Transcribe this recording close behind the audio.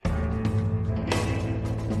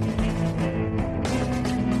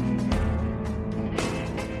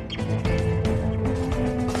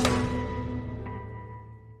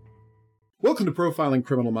Welcome to Profiling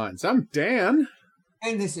Criminal Minds. I'm Dan.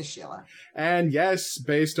 And this is Sheila. And yes,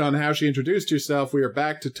 based on how she introduced herself, we are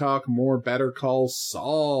back to talk more Better Call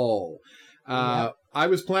Saul. I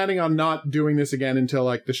was planning on not doing this again until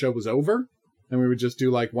the show was over, and we would just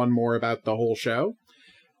do one more about the whole show.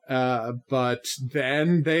 But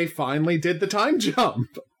then they finally did the time jump.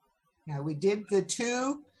 Yeah, we did the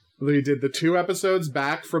two. They did the 2 episodes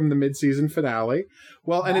back from the mid-season finale.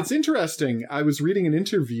 Well, and it's interesting. I was reading an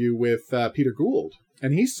interview with Peter Gould,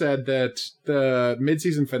 and he said that the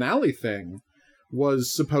mid-season finale thing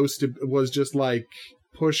was just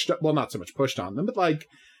pushed, well, not so much pushed on them, but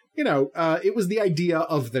it was the idea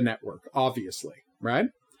of the network, obviously, right?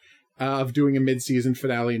 Of doing a mid-season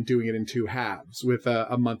finale and doing it in 2 halves with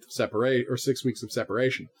a month of separate or 6 weeks of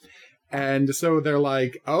separation. And so they're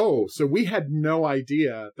so we had no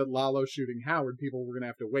idea that Lalo shooting Howard, people were going to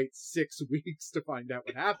have to wait 6 weeks to find out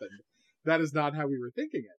what happened. That is not how we were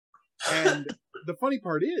thinking it. And the funny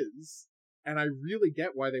part is, and I really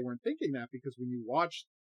get why they weren't thinking that, because when you watch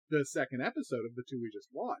the second episode of the 2 we just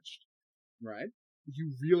watched, right,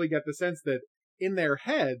 you really get the sense that in their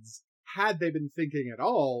heads, had they been thinking at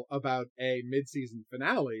all about a mid-season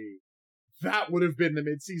finale, that would have been the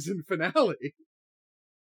mid-season finale.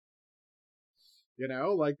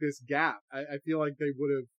 This gap. I feel like they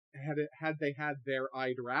would have had they had their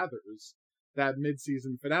I'd rathers, that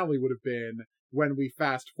mid-season finale would have been when we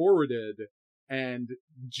fast forwarded and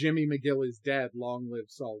Jimmy McGill is dead. Long live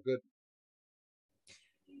Saul Goodman.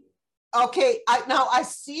 Okay, I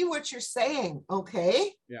see what you're saying.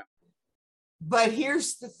 Okay. Yeah. But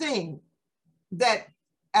here's the thing: that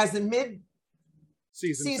as a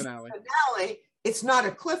mid-season finale, it's not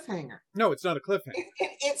a cliffhanger. No, it's not a cliffhanger.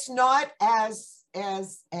 It's not as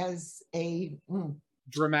a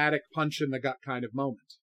dramatic punch in the gut kind of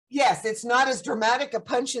moment. Yes, it's not as dramatic a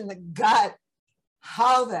punch in the gut.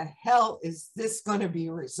 How the hell is this going to be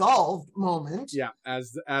resolved moment? Yeah,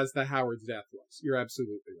 as the Howard's death was. You're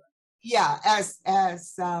absolutely right. Yeah,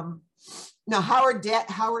 now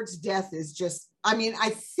Howard's death is just, I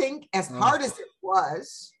think as hard as it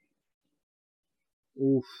was,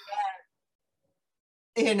 oof.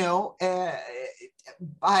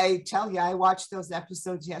 I tell you, I watched those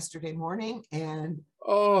episodes yesterday morning, and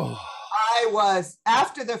I was,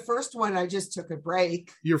 after the first one, I just took a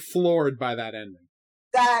break. You're floored by that ending.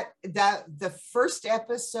 That the first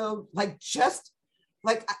episode, I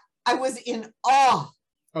was in awe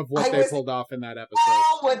of what they pulled off in that episode.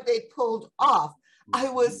 What they pulled off. I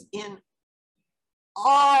was in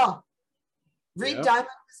awe. Reed Diamond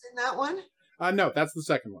was in that one? No, that's the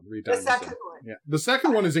second one. Reed Diamond. The second one. Yeah, the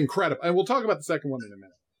second one is incredible, and we'll talk about the second one in a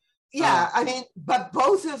minute. Yeah, but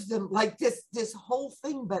both of them, this whole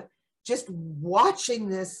thing, but just watching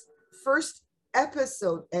this first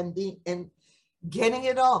episode and getting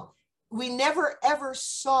it all. We never ever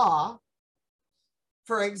saw,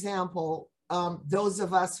 for example, those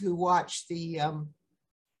of us who watched the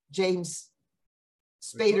James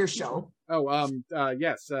Spader show.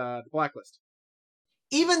 Yes, The Blacklist.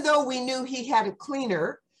 Even though we knew he had a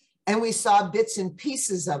cleaner and we saw bits and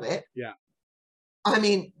pieces of it. Yeah.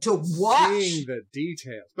 To watch. Seeing the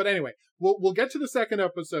details. But anyway, we'll get to the second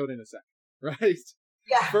episode in a second, right?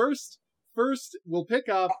 Yeah. First, we'll pick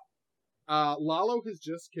up, Lalo has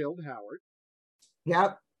just killed Howard.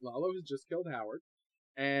 Yep. Lalo has just killed Howard.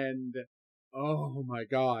 And, oh my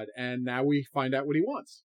God. And now we find out what he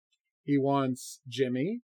wants. He wants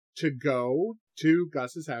Jimmy to go to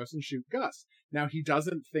Gus's house and shoot Gus. Now, he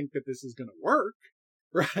doesn't think that this is going to work,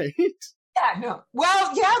 right? Yeah, no.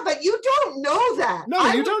 Well, yeah, but you don't know that.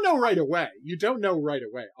 No, you don't know right away. You don't know right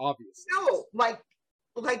away, obviously. No,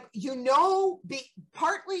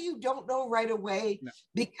 partly you don't know right away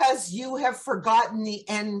because you have forgotten the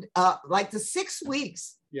end. The 6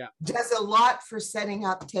 weeks does a lot for setting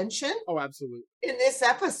up tension. Oh, absolutely. In this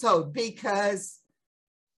episode, because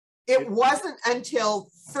it wasn't until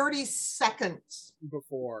 30 seconds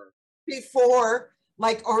before,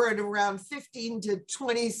 or at around 15 to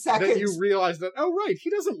 20 seconds, that you realize that, oh, right, he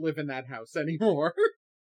doesn't live in that house anymore.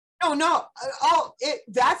 No.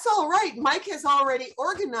 That's all right. Mike has already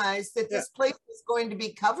organized that this place is going to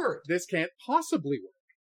be covered. This can't possibly work.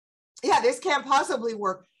 Yeah, this can't possibly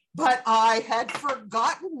work. But I had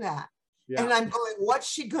forgotten that. Yeah. And I'm going, what's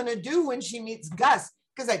she going to do when she meets Gus?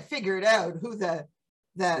 Because I'd figured out who the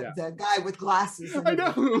guy with glasses. I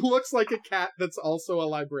know, who looks like a cat that's also a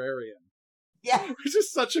librarian. Yeah. Which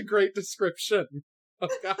is such a great description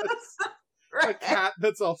of Gus. Right. A cat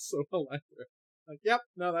that's also a librarian. Yep,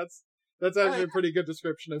 no, that's actually a pretty good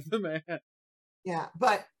description of the man. Yeah,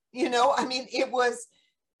 but, it was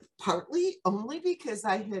partly only because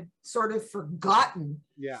I had sort of forgotten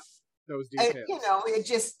those details. It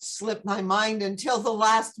just slipped my mind until the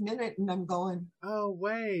last minute, and I'm going, oh,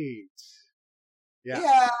 wait.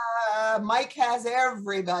 Yeah, Mike has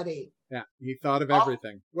everybody. Yeah, he thought of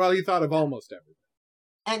everything. Well, he thought of almost everything.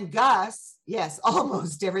 And Gus, yes,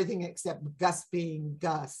 almost everything except Gus being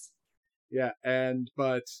Gus. Yeah,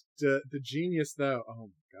 but the genius, though,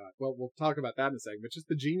 oh my god. Well, we'll talk about that in a second, but just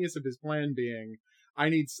the genius of his plan being, I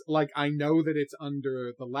know that it's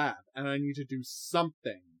under the lab, and I need to do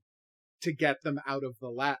something to get them out of the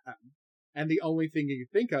lab. And the only thing you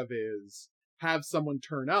can think of is have someone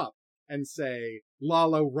turn up and say,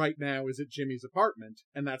 Lalo right now is at Jimmy's apartment,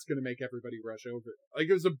 and that's going to make everybody rush over. Like,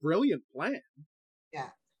 it was a brilliant plan. Yeah.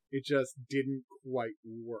 It just didn't quite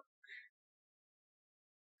work.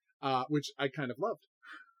 Which I kind of loved.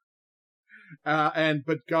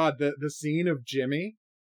 But God, the scene of Jimmy,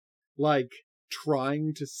 like,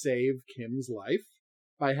 trying to save Kim's life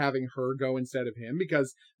by having her go instead of him,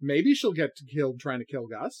 because maybe she'll get killed trying to kill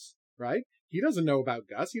Gus, right? He doesn't know about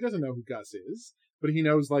Gus. He doesn't know who Gus is. But he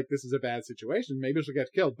knows, like, this is a bad situation. Maybe she'll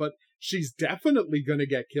get killed. But she's definitely going to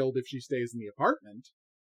get killed if she stays in the apartment.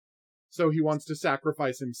 So he wants to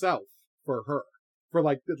sacrifice himself for her. For,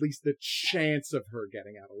 like, at least the chance of her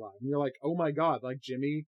getting out alive. And you're like, oh my god, like,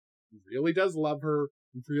 Jimmy really does love her.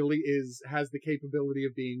 Really has the capability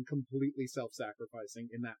of being completely self-sacrificing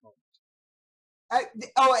in that moment. And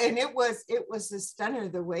it was a stunner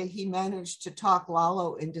the way he managed to talk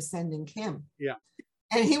Lalo into sending Kim. Yeah.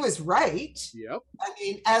 And he was right. Yep. I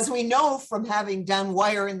mean, as we know from having done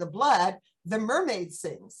Wire in the Blood, the mermaid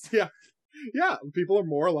sings. Yeah. Yeah. People are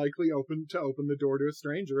more likely to open the door to a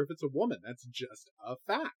stranger if it's a woman. That's just a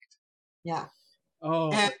fact. Yeah.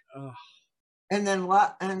 Oh.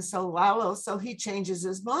 And so Lalo, he changes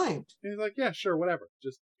his mind. And he's like, yeah, sure, whatever.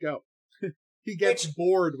 Just go. He gets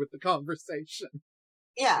bored with the conversation.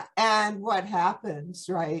 Yeah. And what happens,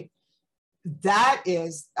 right? That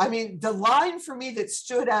is, I mean, the line for me that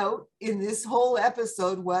stood out in this whole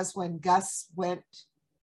episode was when Gus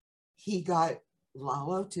he got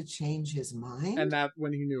Lalo to change his mind. And that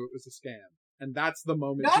when he knew it was a scam. And that's the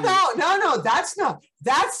moment. No, that's not.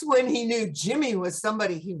 That's when he knew Jimmy was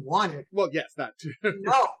somebody he wanted. Well, yes, that too.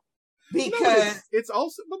 No, because it's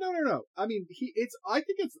also, but no. I mean, I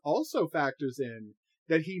think it's also factors in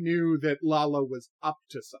that he knew that Lalo was up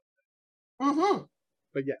to something. Mm-hmm.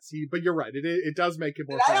 But yes, but you're right. It does make him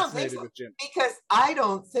more fascinated with Jimmy. Because I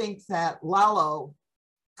don't think that Lalo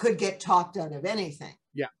could get talked out of anything.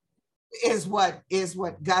 Yeah. Is what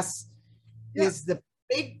Gus is the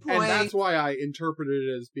big point. And that's why I interpreted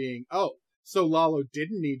it as being, so Lalo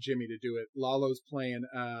didn't need Jimmy to do it. Lalo's plan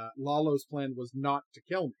was not to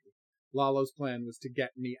kill me. Lalo's plan was to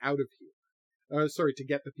get me out of here. To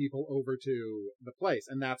get the people over to the place.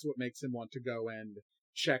 And that's what makes him want to go and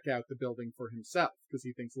check out the building for himself, because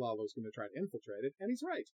he thinks Lalo's going to try to infiltrate it, and he's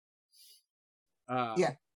right.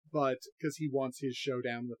 Yeah. But because he wants his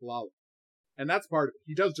showdown with Lalo. And that's part of it.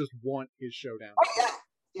 He does just want his showdown. Oh, yeah.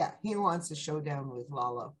 Yeah, he wants a showdown with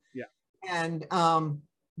Lalo. Yeah. And,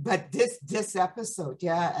 but this episode,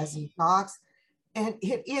 as he talks, and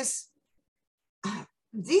it is,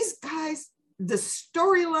 these guys, the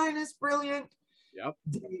storyline is brilliant. Yep.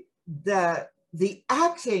 The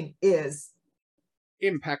acting is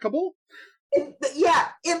impeccable.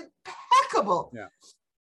 Impeccable. Yeah.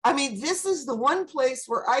 I mean, this is the one place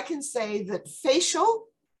where I can say that facial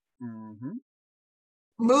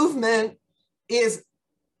movement is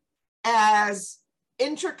as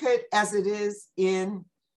intricate as it is in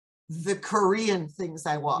the Korean things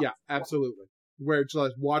I watch. Yeah, absolutely. Where it's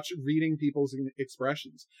like reading people's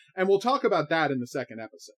expressions. And we'll talk about that in the second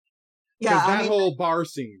episode. Yeah. That whole bar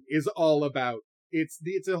scene is all about,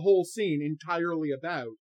 it's a whole scene entirely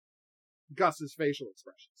about Gus's facial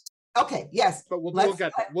expressions. Okay, yes. But we'll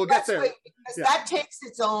get there. We'll get there. Because that takes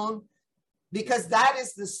its own, because that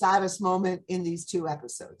is the saddest moment in these two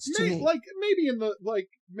episodes.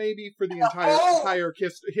 Maybe for the entire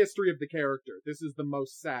history of the character, this is the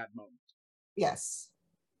most sad moment. Yes.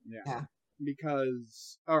 Yeah.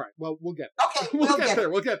 Because, all right, well, we'll get there. Okay, we'll get there.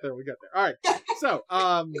 We'll get there. All right. So,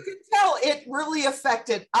 you can tell it really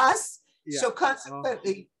affected us. Yeah. So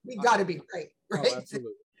consequently, we got to be great, right? Oh,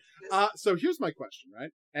 absolutely. So here's my question,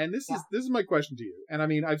 right? And this is my question to you. And I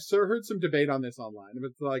mean, I've heard some debate on this online.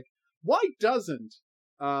 It's like, why doesn't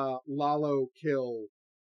Lalo kill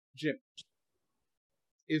Jim?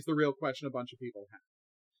 Is the real question a bunch of people have.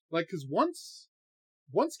 Like, because once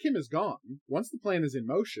Kim is gone, once the plan is in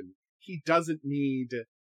motion, he doesn't need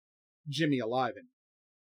Jimmy alive anymore.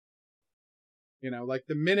 You know, like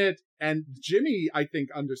the minute, and Jimmy, I think,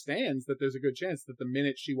 understands that there's a good chance that the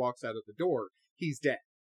minute she walks out of the door, he's dead.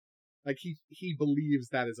 Like, he believes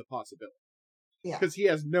that is a possibility. Yeah. Because he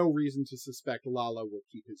has no reason to suspect Lalo will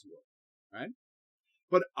keep his word, right?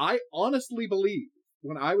 But I honestly believe,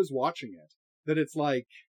 when I was watching it, that it's like,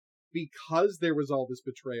 because there was all this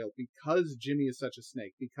betrayal, because Jimmy is such a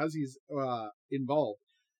snake, because he's involved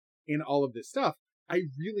in all of this stuff, I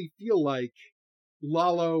really feel like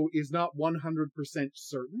Lalo is not 100%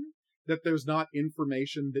 certain that there's not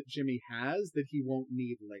information that Jimmy has that he won't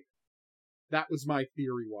need later. That was my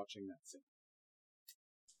theory watching that scene.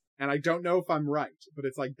 And I don't know if I'm right, but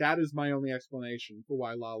it's like, that is my only explanation for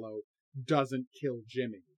why Lalo doesn't kill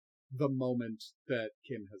Jimmy the moment that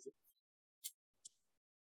Kim has it.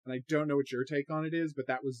 And I don't know what your take on it is, but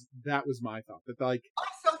that was my thought. That, like, I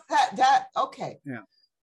thought that okay. Yeah.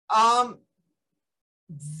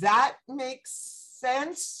 That makes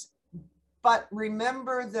sense. But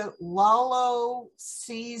remember that Lalo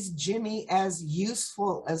sees Jimmy as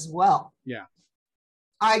useful as well. Yeah.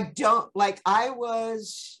 I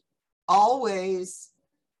was always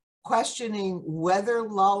questioning whether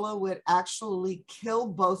Lalo would actually kill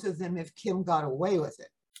both of them if Kim got away with it.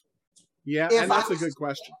 Yeah, and that's a good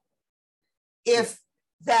question. If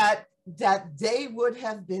that they would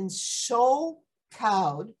have been so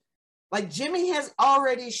cowed, like Jimmy has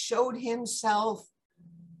already showed himself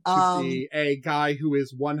to be a guy who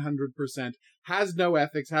is 100%, has no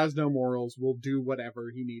ethics, has no morals, will do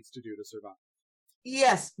whatever he needs to do to survive.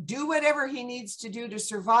 Yes, do whatever he needs to do to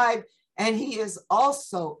survive. And he is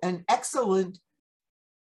also an excellent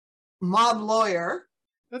mob lawyer.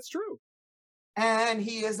 That's true. And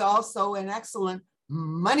he is also an excellent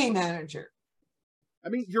money manager. I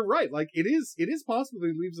mean, you're right. Like, it is possible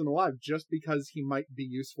he leaves him alive just because he might be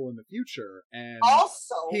useful in the future. And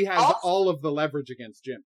he has all of the leverage against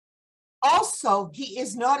Jim. Also, he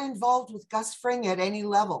is not involved with Gus Fring at any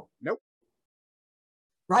level. Nope.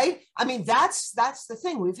 Right? I mean, that's the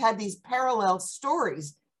thing. We've had these parallel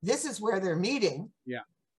stories. This is where they're meeting. Yeah.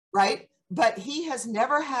 Right? But he has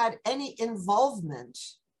never had any involvement.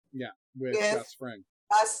 Yeah, with Gus Fring.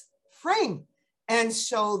 Gus Fring. And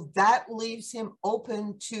so that leaves him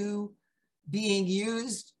open to being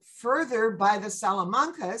used further by the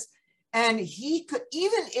Salamancas. And he could,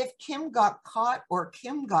 even if Kim got caught or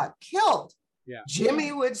Kim got killed,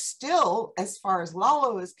 Jimmy would still, as far as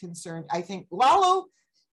Lalo is concerned, I think Lalo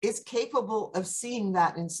is capable of seeing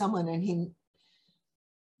that in someone. And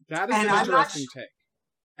that is an interesting take.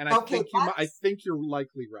 And I think you're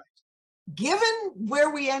likely right. Given where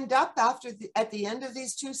we end up at the end of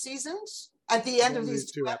these two seasons, at the end of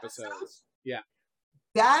these two episodes. Yeah.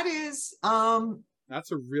 That is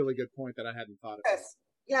that's a really good point that I hadn't thought of.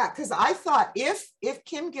 Yeah, because I thought if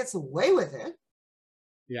Kim gets away with it,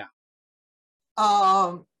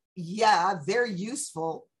 they're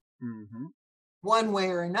useful one way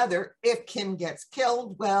or another. If Kim gets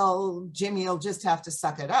killed, well, Jimmy will just have to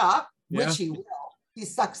suck it up, which he will. He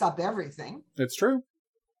sucks up everything. It's true.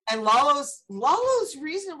 And Lalo's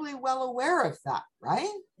reasonably well aware of that, right?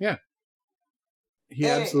 Yeah. He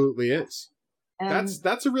absolutely is. And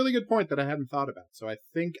that's a really good point that I hadn't thought about. So I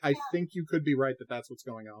think you could be right that that's what's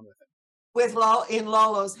going on with it. In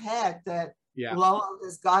Lalo's head, that Lalo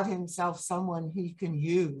has got himself someone he can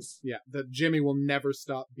use. Yeah, that Jimmy will never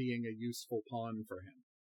stop being a useful pawn for him.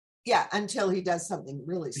 Yeah, until he does something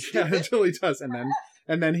really stupid. Yeah, until he does, and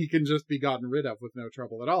then he can just be gotten rid of with no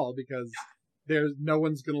trouble at all because there's no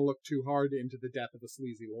one's going to look too hard into the death of a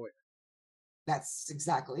sleazy lawyer. That's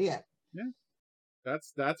exactly it. Yeah.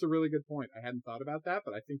 That's a really good point. I hadn't thought about that,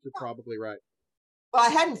 but I think you're probably right. Well, I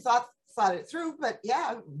hadn't thought it through, but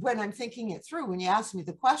when I'm thinking it through, when you ask me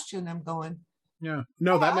the question, I'm going. Yeah.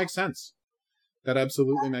 No, that makes sense. That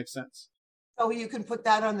absolutely makes sense. So you can put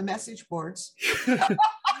that on the message boards.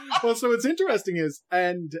 Well, so what's interesting is,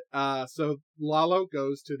 and so Lalo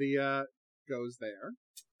goes there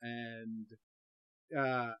and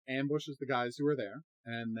ambushes the guys who are there,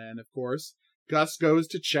 and then of course Gus goes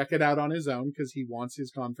to check it out on his own because he wants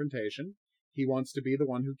his confrontation. He wants to be the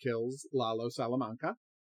one who kills Lalo Salamanca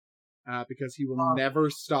because he will never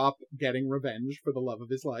stop getting revenge for the love of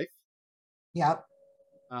his life. Yep.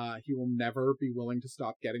 He will never be willing to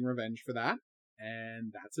stop getting revenge for that,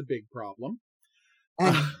 and that's a big problem.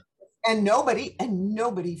 And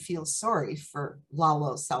nobody feels sorry for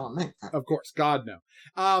Lalo Salamanca. Of course, God no.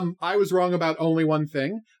 I was wrong about only one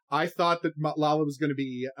thing. I thought that Lalo was going to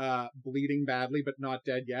be bleeding badly, but not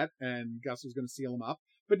dead yet, and Gus was going to seal him up.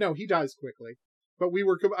 But no, he dies quickly. But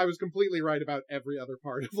I was completely right about every other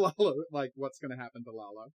part of Lalo, like what's going to happen to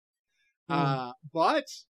Lalo. But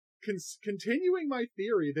continuing my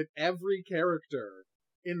theory that every character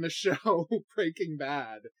in the show Breaking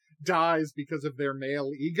Bad dies because of their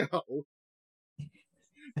male ego.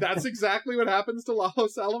 That's exactly what happens to Lalo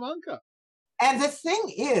Salamanca. And the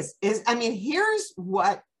thing is, I mean, here's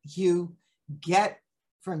what you get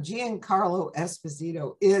from Giancarlo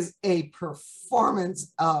Esposito is a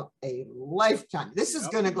performance of a lifetime. This is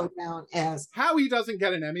going to go down as... How he doesn't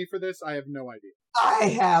get an Emmy for this, I have no idea. I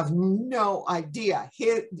have no idea.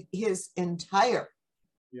 His entire...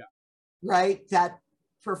 Yeah. Right? That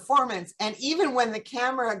performance. And even when the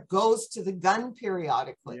camera goes to the gun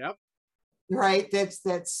periodically. Yep. Right?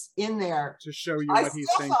 That's in there. To show you what he's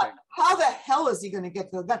thinking. Thought, how the hell is he going to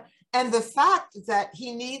get to the gun? And the fact that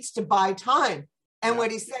he needs to buy time. And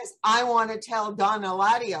what he says, I want to tell Don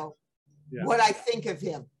Eladio what I think of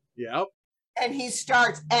him. Yep. And he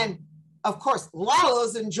starts, and of course,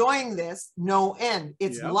 Lalo's enjoying this no end.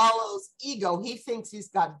 It's Lalo's ego. He thinks he's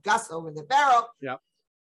got Gus over the barrel. Yep.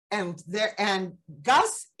 And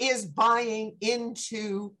Gus is buying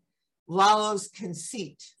into Lalo's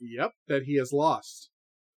conceit. Yep, that he has lost.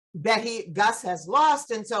 Gus has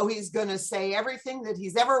lost, and so he's going to say everything that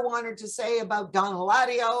he's ever wanted to say about Don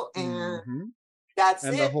Eladio, and that's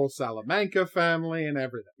and it. The whole Salamanca family and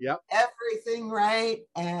everything. Yep. Everything, right?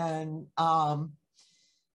 And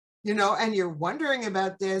you know, and you're wondering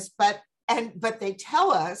about this, but they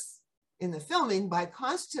tell us in the filming by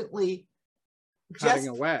constantly cutting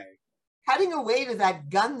away to that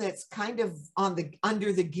gun that's kind of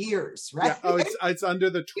under the gears, right? Yeah. Oh, it's under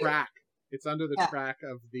the track. It's under the track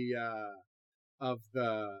of the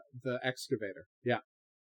excavator. Yeah.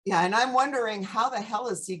 Yeah, and I'm wondering how the hell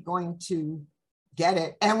is he going to get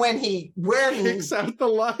it? And when he kicks out the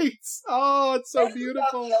lights. Oh, it's so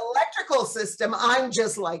beautiful. The electrical system, I'm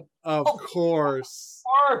just like, of course.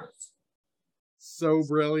 So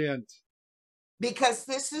brilliant. Because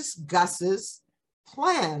this is Gus's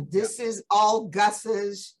plan. This is all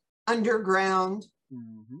Gus's underground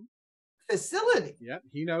facility. Yeah,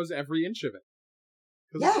 he knows every inch of it.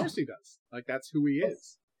 Because of course he does. Like, that's who he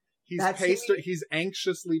is. He's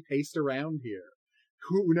anxiously paced around here.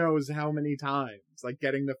 Who knows how many times, like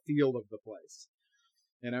getting the feel of the place,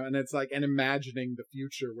 you know, and it's like, and imagining the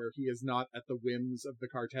future where he is not at the whims of the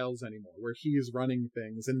cartels anymore, where he is running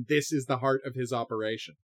things, and this is the heart of his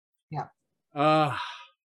operation. Yeah.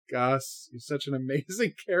 Gus, he's such an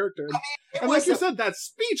amazing character. And like you said, that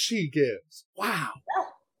speech he gives, wow.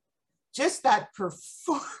 Just that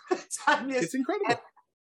performance. It's incredible.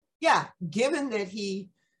 And, given that he,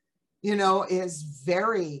 you know, is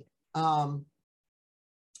very,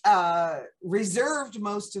 reserved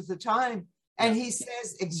most of the time, and he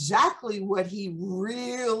says exactly what he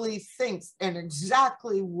really thinks and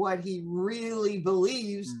exactly what he really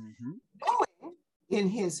believes, knowing in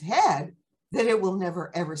his head that it will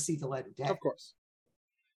never ever see the light of day. Of course,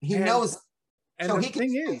 he knows, and so the he can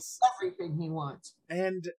thing is everything he wants.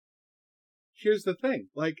 And here's the thing: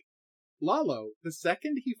 like Lalo, the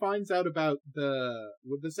second he finds out about the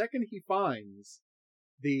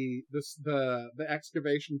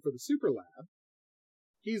excavation for the super lab,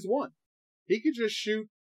 he's won. He could just shoot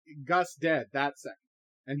Gus dead that second,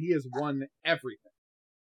 and he has won everything.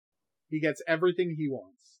 He gets everything he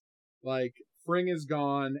wants. Like, Fring is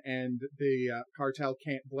gone, and the cartel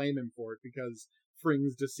can't blame him for it because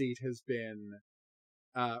Fring's deceit has been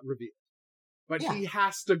revealed. But he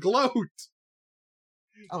has to gloat.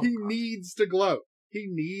 He needs to gloat. He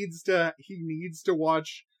needs to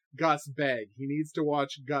watch Gus beg. He needs to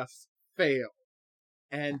watch Gus fail.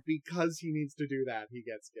 And because he needs to do that, he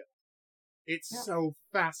gets killed. It's so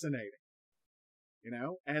fascinating. You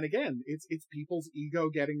know? And again, it's people's ego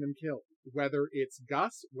getting them killed. Whether it's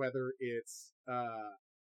Gus, whether it's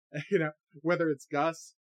whether it's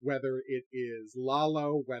Gus, whether it is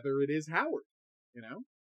Lalo, whether it is Howard, you know?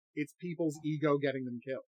 It's people's ego getting them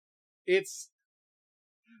killed. It's,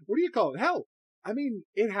 what do you call it? Hell, I mean,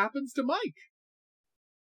 it happens to Mike.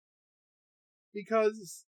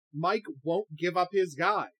 Because Mike won't give up his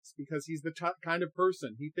guys, because he's the kind of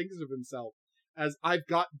person, he thinks of himself as, I've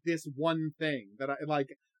got this one thing that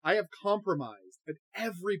I have compromised at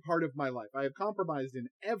every part of my life. I have compromised in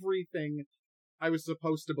everything I was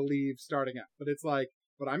supposed to believe starting out. But it's like,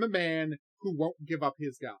 but I'm a man who won't give up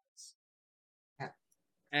his guys.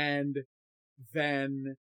 And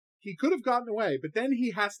then he could have gotten away, but then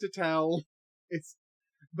he has to tell,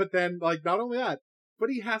 not only that, but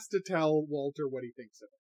he has to tell Walter what he thinks of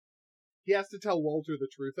him. He has to tell Walter the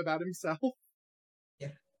truth about himself.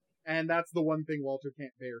 Yeah. And that's the one thing Walter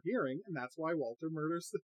can't bear hearing, and that's why Walter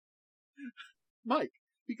murders Mike.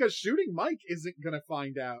 Because shooting Mike isn't going to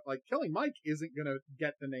find out, killing Mike isn't going to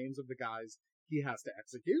get the names of the guys he has to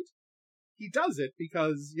execute. He does it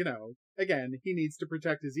because, again, he needs to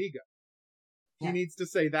protect his ego. Yeah. He needs to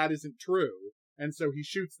say that isn't true, and so he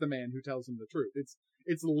shoots the man who tells him the truth.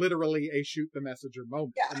 It's literally a shoot the messenger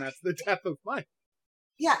moment, and that's the death of Mike.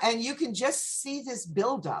 Yeah, and you can just see this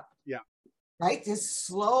buildup. Yeah. Right? This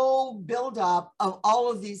slow buildup of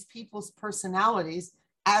all of these people's personalities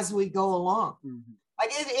as we go along. Mm-hmm.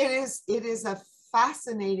 Like it is a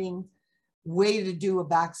fascinating way to do a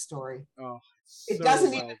backstory. Oh, it so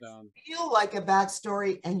doesn't well even done. feel like a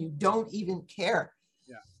backstory, and you don't even care.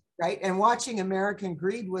 Yeah. Right? And watching American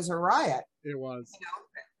Greed was a riot. It was.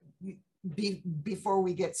 Before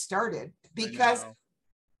we get started, because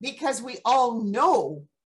we all know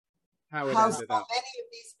how so many of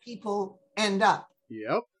these people end up.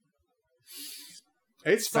 Yep.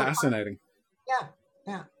 It's fascinating.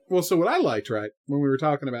 Yeah. Well, so what I liked, right, when we were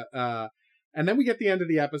talking about, and then we get the end of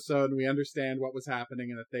the episode and we understand what was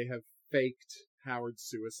happening and that they have faked Howard's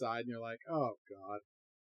suicide, and you're like, oh, God.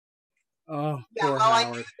 Oh, poor Howard.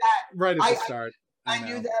 I knew that. Right at the start. I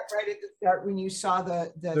knew that right at the start when you saw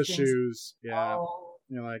the shoes. Yeah. Oh.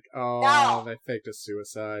 You're like, they faked a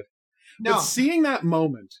suicide. No. But seeing that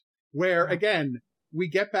moment where, again, we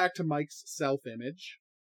get back to Mike's self-image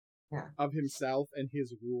of himself and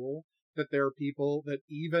his rule, that there are people that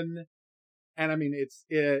even, and I mean,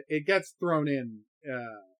 it gets thrown in,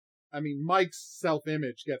 Mike's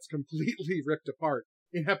self-image gets completely ripped apart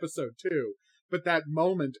in episode 2, but that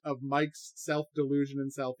moment of Mike's self-delusion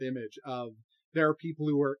and self-image of there are people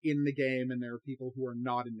who are in the game and there are people who are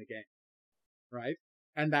not in the game, right?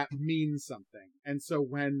 And that means something. And so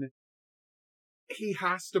when he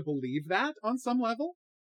has to believe that on some level,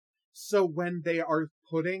 so when they are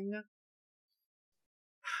putting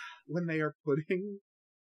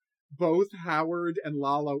both Howard and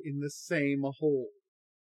Lalo in the same hole,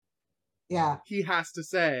 he has to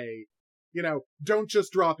say, don't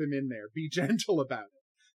just drop him in there. Be gentle about it.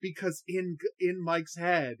 Because in Mike's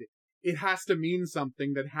head, it has to mean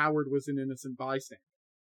something that Howard was an innocent bystander.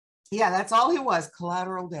 Yeah, that's all he was,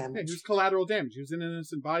 collateral damage. Yeah, he was collateral damage. He was an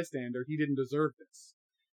innocent bystander. He didn't deserve this.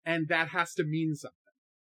 And that has to mean something.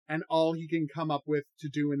 And all he can come up with to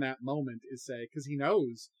do in that moment is say, because he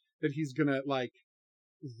knows that he's going to,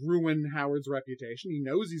 ruin Howard's reputation. He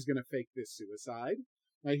knows he's going to fake this suicide.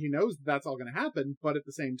 He knows that's all going to happen. But at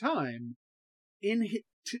the same time,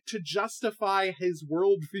 to justify his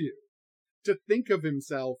worldview, to think of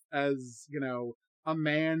himself as, a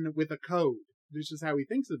man with a code, which is how he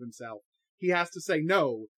thinks of himself, he has to say,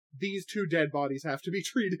 no, these 2 dead bodies have to be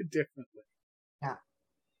treated differently. Yeah.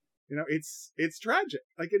 It's tragic.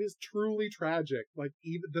 It is truly tragic.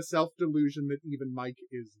 Even the self-delusion that even Mike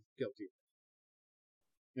is guilty of.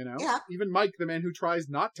 Yeah. Even Mike, the man who tries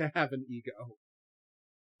not to have an ego.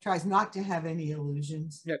 Tries not to have any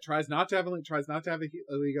illusions. Yeah, tries not to have an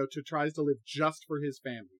ego, tries to live just for his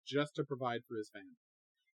family, just to provide for his family.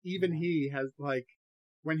 Even he has,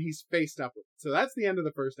 when he's faced up with it. So that's the end of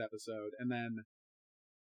the first episode, and then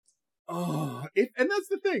and that's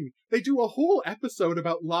the thing. They do a whole episode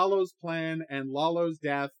about Lalo's plan and Lalo's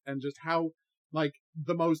death and just how,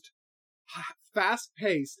 the most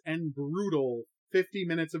fast-paced and brutal 50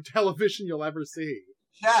 minutes of television you'll ever see.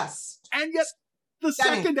 Yes. And yet, the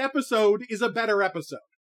second episode is a better episode.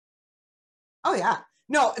 Oh, yeah.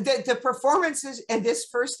 No, the performances in this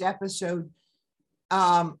first episode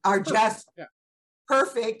are just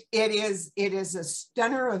perfect. It is a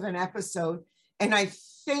stunner of an episode. And I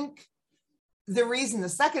think the reason the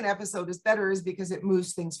second episode is better is because it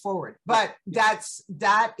moves things forward. But this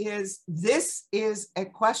is a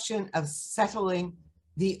question of settling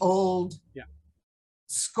the old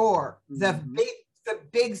score, the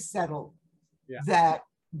big settle that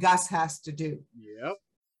Gus has to do. Yep.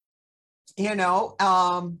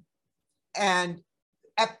 And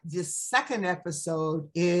the second episode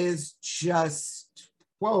is just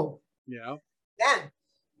whoa. Yeah. Then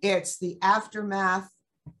it's the aftermath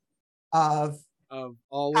of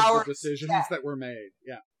all of the decisions that were made.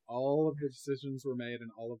 Yeah. All of the decisions were made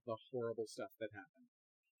and all of the horrible stuff that happened.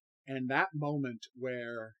 And that moment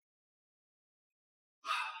where...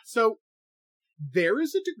 So, there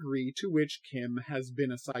is a degree to which Kim has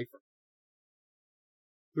been a cipher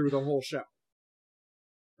through the whole show.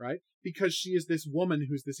 Right? Because she is this woman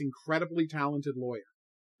who's this incredibly talented lawyer.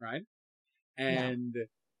 Right? And,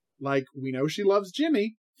 we know she loves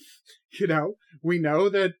Jimmy. We know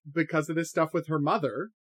that because of this stuff with her mother,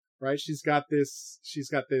 right? She's got this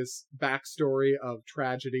backstory of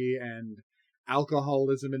tragedy and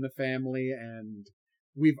alcoholism in the family, and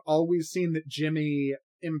we've always seen that Jimmy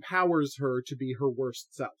empowers her to be her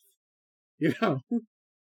worst self,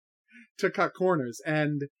 to cut corners.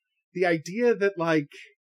 And the idea that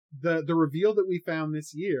the reveal that we found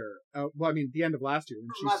this year, the end of last year,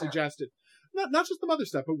 when she suggested, not just the mother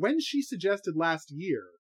stuff, but when she suggested last year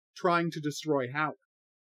trying to destroy Howard,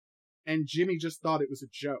 and Jimmy just thought it was a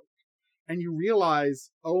joke. And you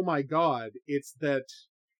realize, oh my God, it's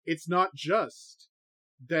not just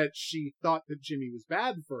that she thought that Jimmy was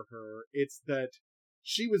bad for her, it's that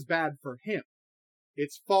she was bad for him.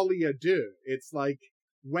 It's folie à deux. It's like,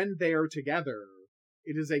 when they are together,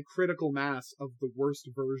 it is a critical mass of the worst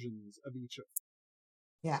versions of each of them.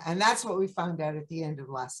 Yeah, and that's what we found out at the end of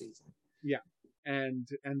last season. Yeah. And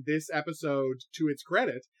this episode, to its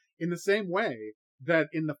credit, in the same way that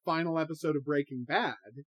in the final episode of Breaking Bad,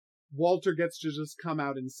 Walter gets to just come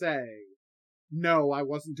out and say, no, I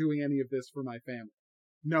wasn't doing any of this for my family.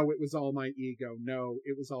 No, it was all my ego. No,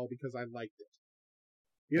 it was all because I liked it.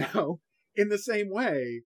 You know, in the same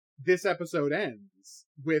way, this episode ends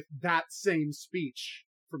with that same speech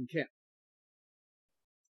from Kim.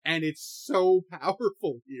 And it's so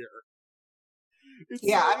powerful here. It's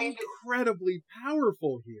incredibly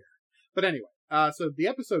powerful here. But anyway, so the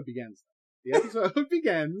episode begins. The episode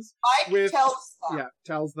begins with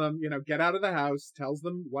tells them, get out of the house, tells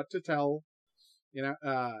them what to tell.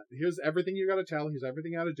 Here's everything you got to tell. Here's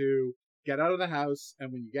everything you got to do. Get out of the house,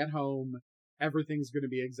 and when you get home, everything's going to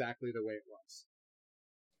be exactly the way it was.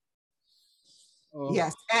 Oh.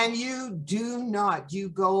 Yes, and you do not. You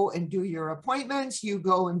go and do your appointments. You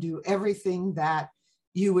go and do everything that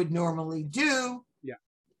you would normally do. Yeah.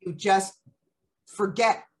 You just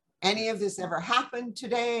forget any of this ever happened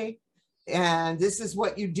today. And this is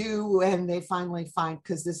what you do when they finally find,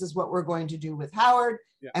 because this is what we're going to do with Howard.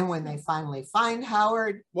 Yeah. And when they finally find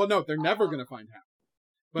Howard. Well, no, they're never going to find Howard.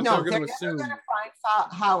 But they're going to assume. They're never going to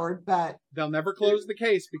find Howard, but. They'll never close the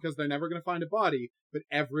case because they're never going to find a body, but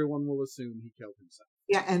everyone will assume he killed himself.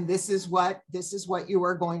 Yeah, and this is what you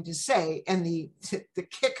are going to say. And the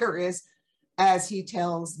kicker is, as he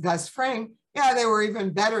tells Gus Fring, yeah, they were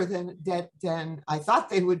even better than I thought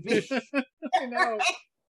they would be. I know.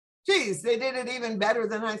 Geez, they did it even better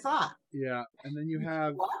than I thought. Yeah, and then you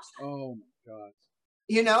have, oh my God.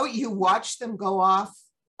 You watch them go off,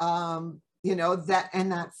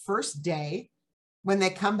 that first day when they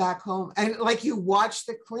come back home, and like you watch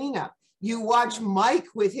the cleanup. You watch Mike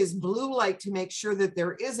with his blue light to make sure that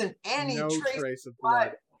there isn't any trace of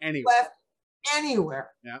blood left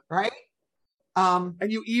anywhere. Yeah. Right?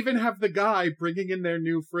 And you even have the guy bringing in their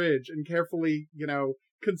new fridge and carefully,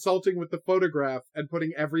 consulting with the photograph and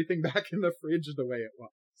putting everything back in the fridge the way it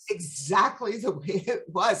was. Exactly the way it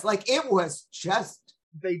was. Like, it was just...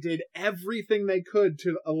 They did everything they could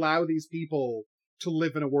to allow these people to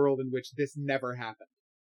live in a world in which this never happened.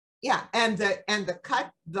 Yeah, and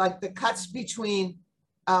the cuts between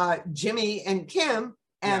Jimmy and Kim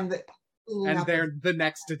and they're the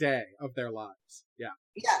next day of their lives. Yeah.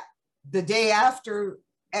 Yeah. The day after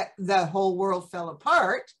the whole world fell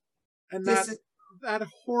apart. And that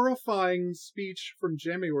horrifying speech from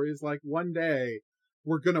Jimmy where he's like, one day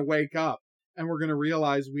we're going to wake up and we're going to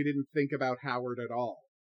realize we didn't think about Howard at all.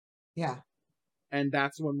 Yeah. And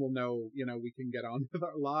that's when we'll know, we can get on with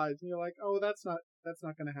our lives. And you're like, oh, that's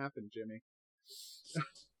not going to happen, Jimmy.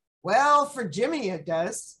 Well, for Jimmy, it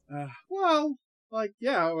does. I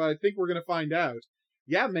think we're going to find out.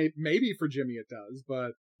 Yeah, maybe for Jimmy it does,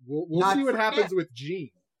 but we'll see what happens with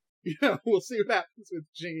Gene. We'll see what happens with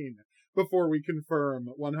Gene before we confirm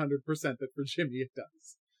 100% that for Jimmy it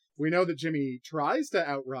does. We know that Jimmy tries to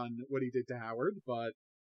outrun what he did to Howard, but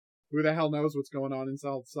who the hell knows what's going on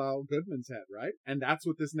inside Saul Goodman's head, right? And that's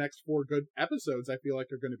what this next 4 good episodes I feel like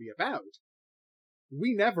are going to be about.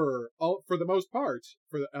 We never, for the most part,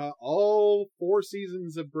 for all 4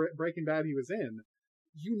 seasons of Breaking Bad he was in,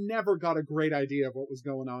 you never got a great idea of what was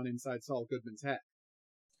going on inside Saul Goodman's head.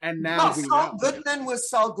 And now we know. Saul Goodman was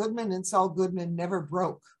Saul Goodman, and Saul Goodman never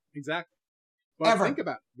broke. Exactly. But think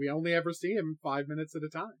about it. We only ever see him 5 minutes at a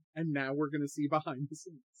time. And now we're going to see behind the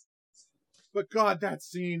scenes. But God, that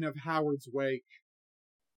scene of Howard's wake.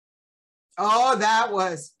 Oh, that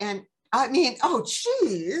was, and I mean,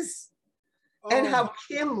 geez. And how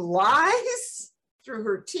Kim lies through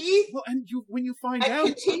her teeth. Well, and when you find out.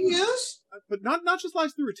 Continues. But not just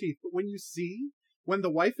lies through her teeth, but when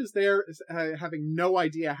the wife is there, having no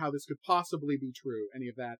idea how this could possibly be true, any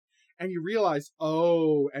of that. And you realize,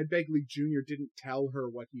 Ed Begley Jr. didn't tell her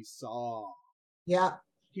what he saw. Yeah.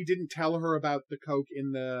 He didn't tell her about the coke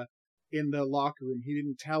in the locker room. He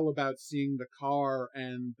didn't tell about seeing the car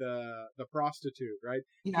and the prostitute, right?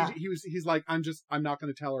 Yeah. He's like, I'm not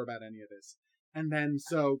going to tell her about any of this. And then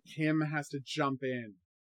so Kim has to jump in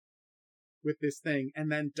with this thing and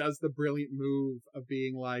then does the brilliant move of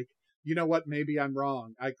being like, you know what? Maybe I'm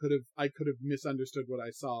wrong. I could have misunderstood what I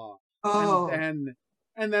saw. Oh.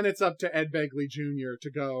 And then it's up to Ed Begley Jr.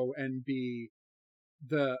 to go and be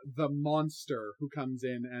the monster who comes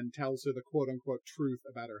in and tells her the quote unquote truth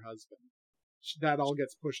about her husband. That all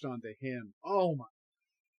gets pushed onto him. Oh my.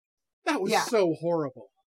 That was so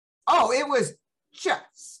horrible. Oh, it was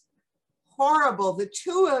just horrible. The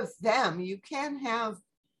two of them, you can have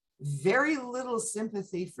very little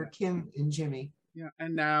sympathy for Kim and Jimmy. Yeah,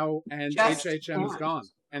 and HHM is gone.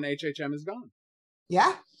 And HHM is gone.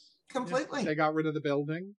 Yeah, completely. Yeah, they got rid of the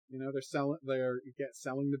building. You know, they're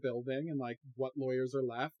selling the building, and like what lawyers are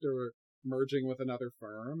left are merging with another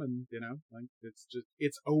firm, and you know, like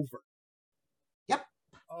it's over. Yep.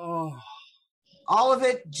 Oh. All of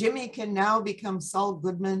it. Jimmy can now become Saul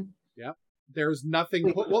Goodman. Yep. There's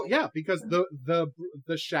nothing. Well, yeah, because the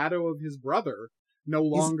shadow of his brother no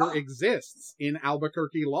longer exists in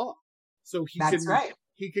Albuquerque law, so he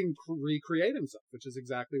can recreate himself, which is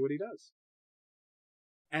exactly what he does.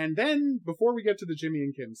 And then, before we get to the Jimmy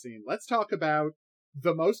and Kim scene, let's talk about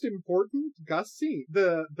the most important Gus scene.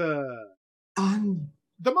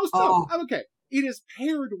 Okay. It is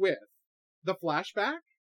paired with the flashback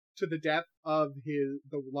to the death of the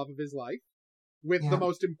love of his life, with the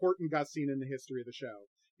most important Gus scene in the history of the show,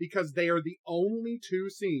 because they are the only two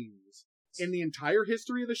scenes in the entire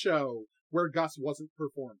history of the show where Gus wasn't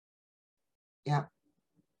performing. Yeah.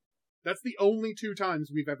 That's the only two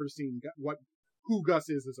times we've ever seen who Gus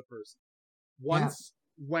is as a person. Once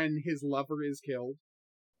when his lover is killed,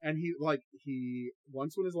 and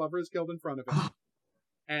once when his lover is killed in front of him,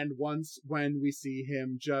 and once when we see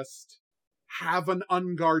him just have an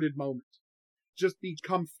unguarded moment. Just be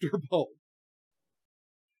comfortable.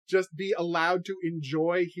 Just be allowed to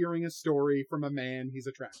enjoy hearing a story from a man he's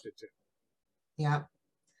attracted to. Yeah.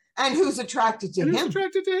 And who's attracted to him? Who's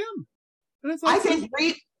attracted to him. And it's like, I think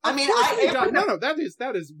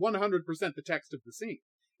that is 100% the text of the scene.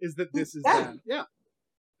 Is that this is them. Yeah.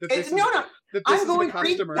 That this is the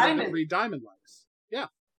customer that Reed Diamond likes. Yeah.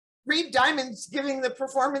 Reed Diamond's giving the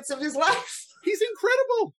performance of his life. He's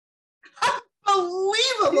incredible.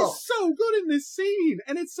 Unbelievable. He's so good in this scene,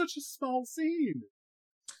 and it's such a small scene.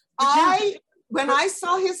 When I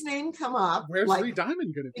saw his name come up, where's Reed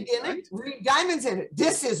Diamond going to be? Right? Reed Diamond's in it.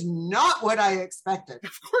 This is not what I expected.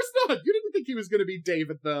 Of course not. You didn't think he was going to be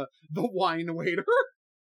David, the wine waiter.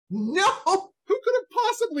 No. Who could have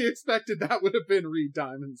possibly expected that would have been Reed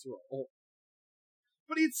Diamond's role?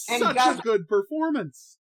 But it's such a good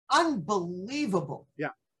performance. Unbelievable.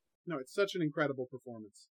 Yeah. No, it's such an incredible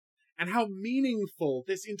performance. And how meaningful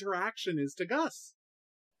this interaction is to Gus.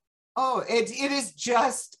 Oh, it is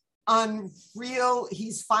just unreal.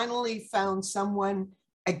 He's finally found someone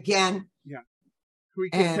again. Yeah. Who he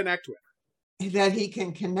can connect with. That he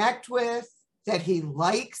can connect with, that he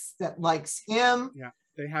likes, that likes him. Yeah.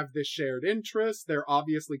 They have this shared interest. They're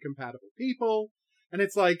obviously compatible people. And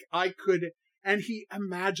it's like, and he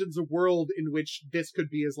imagines a world in which this could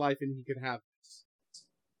be his life and he could have this.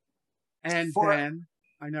 And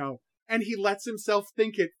I know. And he lets himself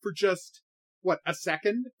think it for just, a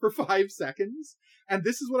second? For 5 seconds? And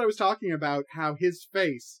this is what I was talking about, how his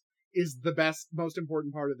face is the best, most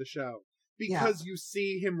important part of the show. Because you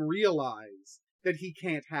see him realize that he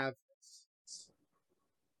can't have this.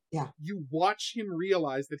 Yeah. You watch him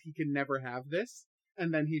realize that he can never have this,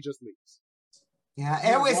 and then he just leaves.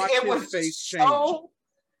 Yeah, it was so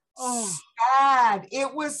sad.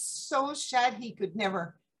 It was so sad he could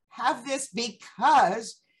never have this,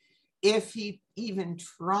 because if he even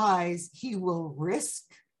tries, he will risk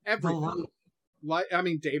everything.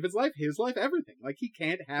 David's life, his life, everything. Like, he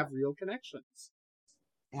can't have real connections.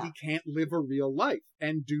 Yeah. He can't live a real life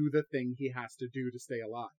and do the thing he has to do to stay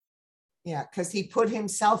alive. Yeah, because he put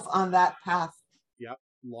himself on that path. Yep,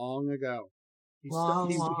 long ago. He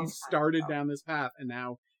started down this path, and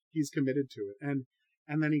now he's committed to it.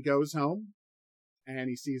 And then he goes home, and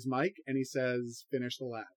he sees Mike, and he says, "Finish the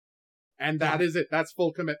lab." And that is it. That's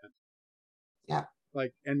full commitment. Yeah.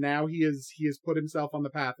 And now he has put himself on the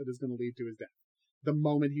path that is going to lead to his death. The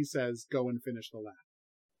moment he says, "Go and finish the lab."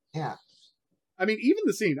 Yeah. Even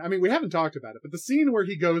the scene, we haven't talked about it, but the scene where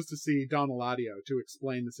he goes to see Don Eladio to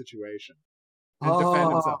explain the situation and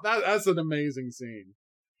defend himself, that's an amazing scene.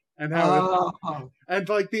 And how,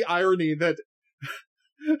 the irony that,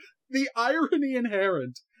 the irony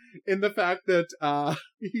inherent in the fact that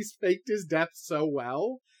he's faked his death so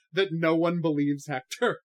well that no one believes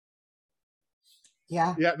Hector.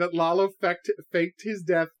 Yeah. Yeah, that Lalo faked his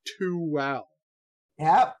death too well.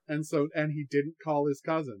 Yep. And he didn't call his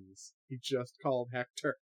cousins. He just called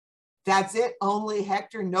Hector. That's it. Only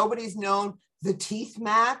Hector. Nobody's known. The teeth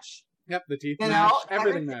match. Yep, the teeth match.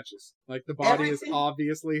 Everything matches. Like, the body is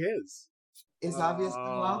obviously his. Is obviously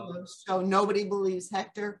Lalo's. So nobody believes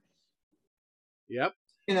Hector. Yep.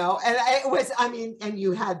 You know, and it was, I mean, and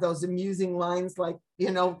you had those amusing lines like,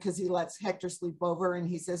 you know, because he lets Hector sleep over and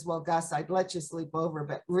he says, well, Gus, I'd let you sleep over,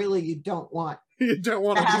 but really you don't want You don't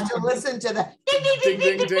want to have to listen to the ding,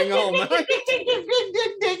 ding, ding all night. ding, ding,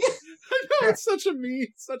 ding, ding. I know, it's such a mean,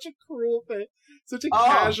 such a cruel thing, such a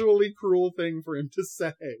casually cruel thing for him to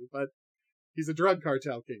say, but he's a drug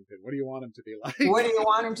cartel kingpin. What do you want him to be like? What do you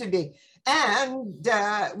want him to be? And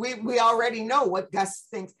we already know what Gus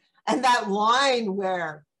thinks. And that line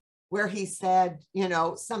where he said, you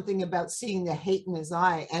know, something about seeing the hate in his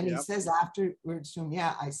eye. And he says afterwards to him,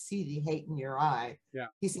 yeah, I see the hate in your eye. Yeah.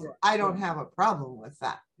 He said, I don't have a problem with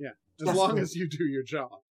that. Yeah. As long as you do your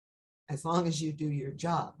job. As long as you do your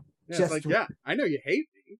job. Yeah, it's like, yeah, I know you hate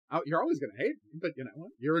me. You're always going to hate me, but you know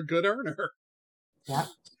what? You're a good earner. Yeah.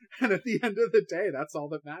 And at the end of the day, that's all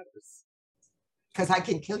that matters. Because I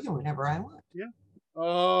can kill you whenever I want. Yeah.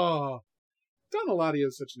 Oh, Don Eladio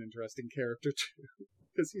is such an interesting character, too.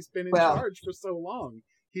 Because he's been in charge for so long.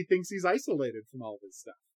 He thinks he's isolated from all this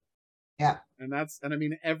stuff. Yeah. And I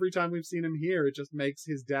mean, every time we've seen him here, it just makes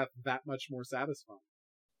his death that much more satisfying.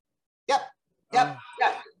 Yep. Yeah.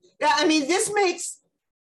 I mean, this makes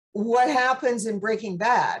what happens in Breaking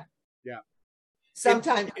Bad. Yeah.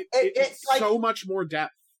 Sometimes it's like so much more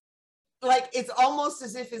depth. Like, it's almost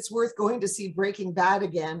as if it's worth going to see Breaking Bad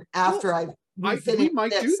again after we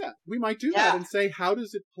might do that. We might do that and say, how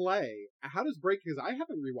does it play? How does because I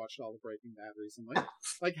haven't rewatched all of Breaking Bad recently.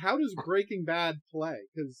 Like, how does Breaking Bad play?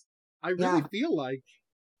 Because I really feel like,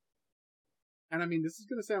 and I mean, this is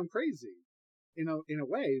going to sound crazy, in a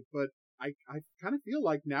way, but I kind of feel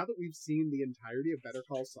like now that we've seen the entirety of Better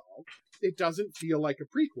Call Saul, it doesn't feel like a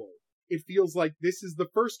prequel. It feels like this is the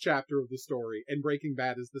first chapter of the story, and Breaking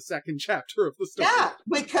Bad is the second chapter of the story. Yeah,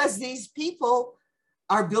 because these people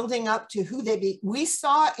are building up to who they be. We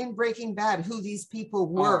saw in Breaking Bad who these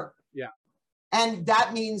people were. Yeah. And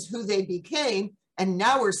that means who they became. And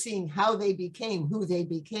now we're seeing how they became who they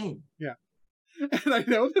became. Yeah. And I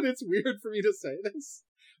know that it's weird for me to say this,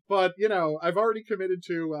 but, you know, I've already committed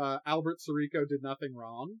to Albert Sirico did nothing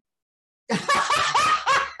wrong.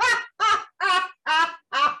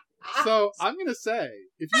 So I'm going to say,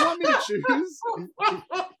 if you want me to choose,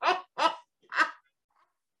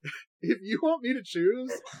 if you want me to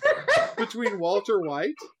choose between Walter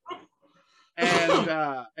White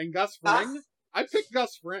and Gus Fring, I pick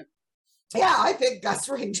Gus Fring. Yeah, I pick Gus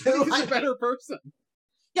Fring too. He's a better person.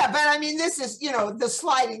 Yeah, but I mean, this is, you know, the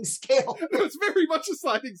sliding scale. It's very much a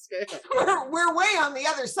sliding scale. We're way on the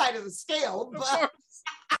other side of the scale. But...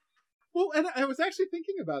 Well, and I was actually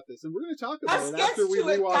thinking about this, and we're going to talk about it after we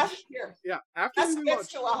rewatch. Yeah, after Gus gets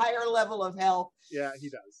to a higher level of hell. Yeah, he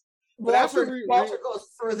does. Walter goes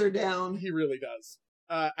further down. He really does.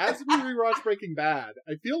 As we rewatch Breaking Bad,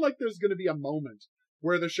 I feel like there's going to be a moment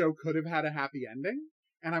where the show could have had a happy ending,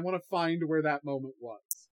 and I want to find where that moment was.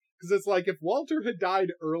 Because it's like, if Walter had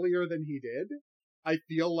died earlier than he did, I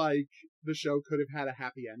feel like the show could have had a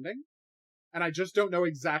happy ending. And I just don't know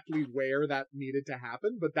exactly where that needed to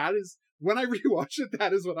happen, but that is, when I rewatch it,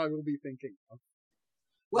 that is what I will be thinking of.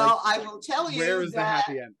 Well, like, I will tell you where is the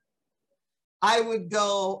happy ending? I would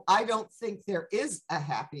go, I don't think there is a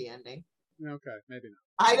happy ending. Okay, maybe not.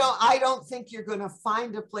 I don't think you're going to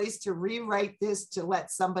find a place to rewrite this to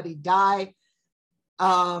let somebody die.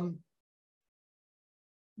 I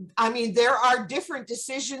mean, there are different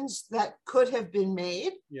decisions that could have been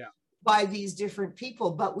made by these different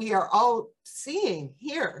people, but we are all seeing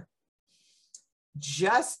here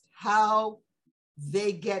just how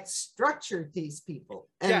they get structured, these people,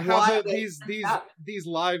 and how these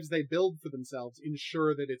lives they build for themselves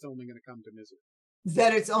ensure that it's only going to come to misery.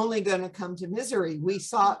 That it's only going to come to misery. We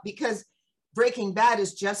saw, because Breaking Bad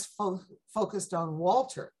is just focused on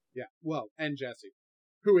Walter. Yeah, well, and Jesse,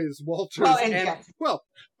 who is Walter's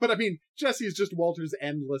but I mean, Jesse is just Walter's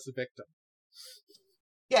endless victim.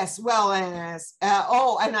 Yes, well, and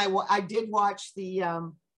I did watch the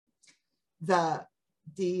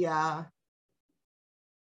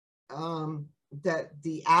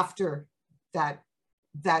after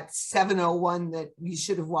that 701 that you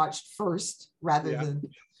should have watched first rather than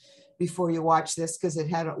before you watch this, because it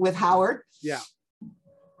had with Howard. Yeah.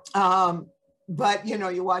 But you know,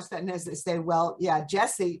 you watch that and as they say, well, yeah,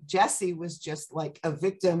 Jesse was just like a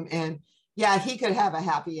victim, and yeah, he could have a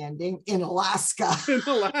happy ending in Alaska. In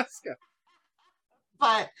Alaska.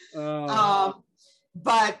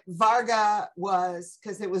 But Varga was,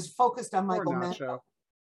 because it was focused on Michael Mann.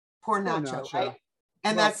 Poor Nacho, right?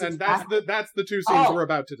 And that's the two scenes we're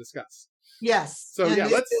about to discuss. Yes. So yeah,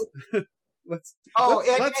 let's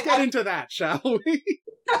get into that, shall we?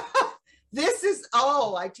 This is,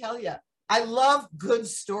 I tell you, I love good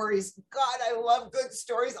stories. God, I love good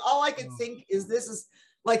stories. All I can think is this is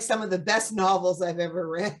like some of the best novels I've ever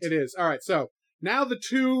read. It is. All right, so now the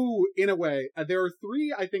two, in a way, there are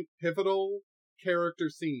three, I think, pivotal character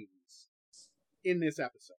scenes in this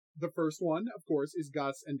episode. The first one, of course, is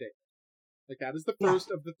Gus and David. Like, that is the first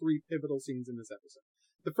of the three pivotal scenes in this episode.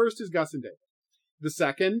 The first is Gus and David. The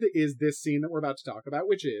second is this scene that we're about to talk about,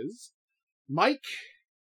 which is Mike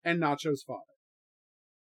and Nacho's father,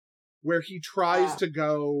 where he tries to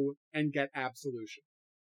go and get absolution.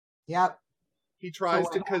 Yep. He tries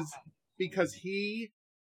to, because he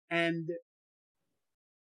and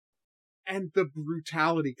the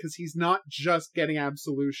brutality, because he's not just getting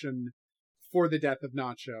absolution for the death of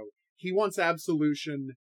Nacho. He wants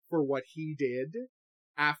absolution for what he did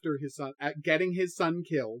after his son, getting his son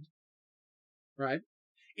killed, right?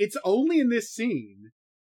 It's only in this scene,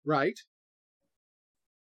 right,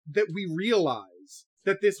 that we realize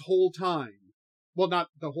that this whole time, well, not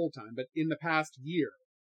the whole time, but in the past year,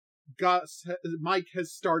 Mike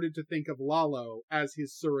has started to think of Lalo as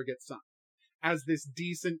his surrogate son, as this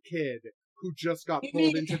decent kid who just got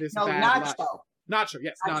pulled into this bad life. Nacho,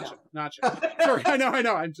 yes, Nacho. Sorry, I know. I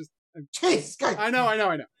know.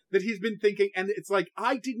 That he's been thinking, and it's like,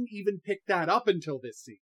 I didn't even pick that up until this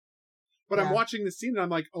scene. But I'm watching the scene and I'm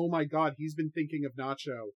like, oh my God, he's been thinking of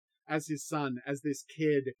Nacho as his son, as this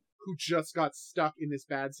kid who just got stuck in this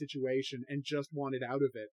bad situation and just wanted out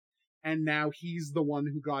of it. And now he's the one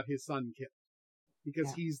who got his son killed.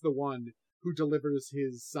 Because he's the one who delivers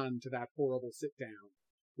his son to that horrible sit down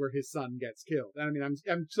where his son gets killed. And I mean,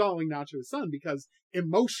 I'm calling Nacho his son because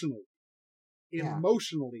emotionally,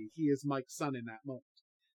 he is Mike's son in that moment.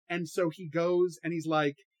 And so he goes and he's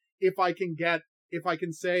like, if I can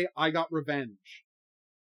say I got revenge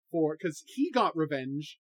because he got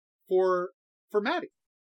revenge for Maddie.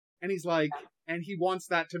 And he's like, and he wants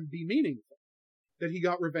that to be meaningful, that he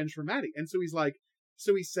got revenge for Maddie. And so he's like,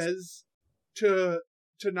 so he says to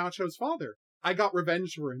Nacho's father, I got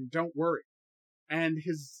revenge for him, don't worry. And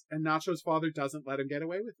Nacho's father doesn't let him get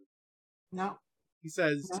away with it. No. He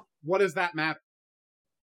says, what does that matter?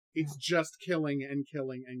 It's just killing and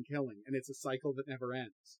killing and killing, and it's a cycle that never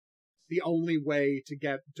ends. The only way to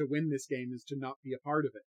win this game is to not be a part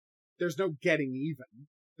of it. There's no getting even.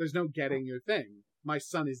 There's no getting your thing. My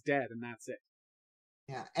son is dead, and that's it.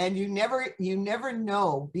 Yeah, and you never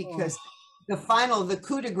know, because the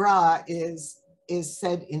coup de grace is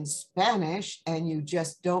said in Spanish, and you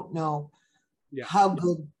just don't know how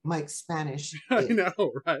good Mike's Spanish is. I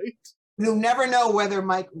know, right? You never know whether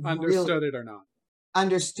Mike understood it or not.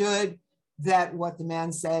 Understood that what the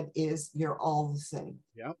man said is you're all the same.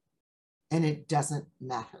 Yep. And it doesn't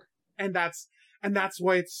matter. And that's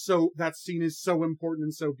why that scene is so important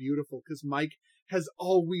and so beautiful, because Mike has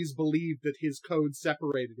always believed that his code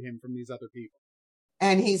separated him from these other people.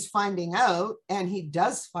 And he's finding out, and he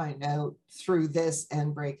does find out through this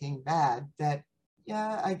and Breaking Bad, that,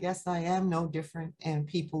 I guess I am no different and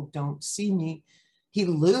people don't see me. He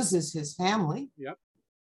loses his family. Yep.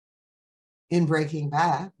 In Breaking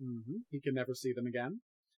Bad. Mm-hmm. He can never see them again.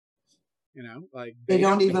 You know, like they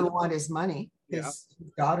don't even want his money. His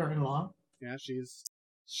daughter-in-law. Yeah, she's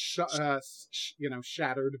shattered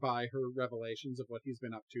by her revelations of what he's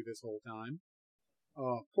been up to this whole time.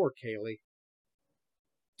 Oh, poor Kaylee.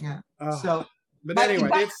 Yeah. But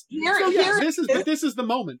anyway, this is the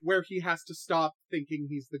moment where he has to stop thinking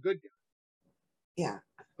he's the good guy. Yeah.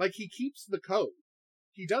 Like, he keeps the code.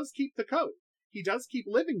 He does keep the code. He does keep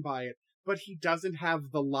living by it, but he doesn't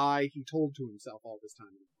have the lie he told to himself all this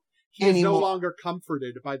time. He is no longer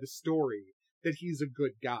comforted by the story that he's a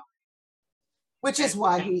good guy. Which is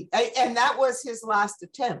why and that was his last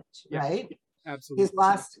attempt, right? Absolutely.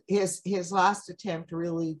 His last attempt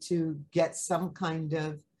really to get some kind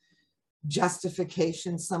of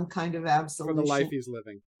justification, some kind of absolution. For the life he's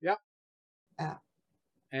living. Yep. Yeah.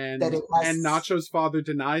 And Nacho's father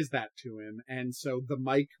denies that to him. And so the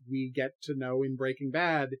Mike we get to know in Breaking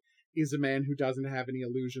Bad is a man who doesn't have any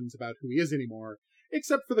illusions about who he is anymore,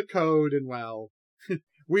 except for the code. And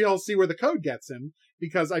we all see where the code gets him,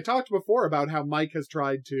 because I talked before about how Mike has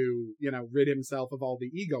tried to, rid himself of all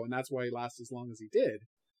the ego, and that's why he lasts as long as he did.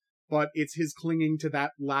 But it's his clinging to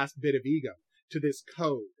that last bit of ego, to this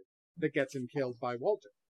code, that gets him killed by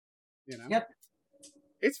Walter. Yep.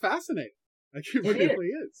 It's fascinating. Like, it really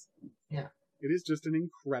is. Yeah. It is just an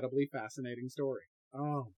incredibly fascinating story.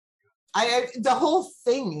 Oh. The whole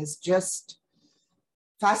thing is just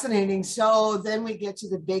fascinating. So then we get to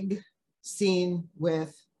the big scene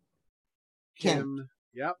with Kim.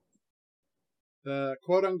 Yep. The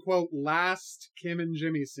quote-unquote last Kim and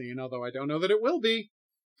Jimmy scene, although I don't know that it will be.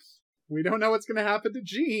 We don't know what's going to happen to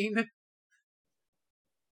Gene.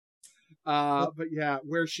 But yeah,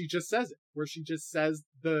 where she just says it, where she just says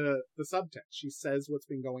the subtext. She says what's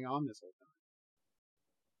been going on this whole time.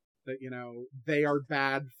 That, you know, they are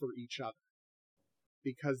bad for each other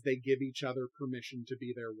because they give each other permission to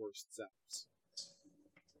be their worst selves.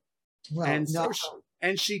 Well, And so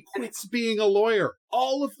no. she quits being a lawyer.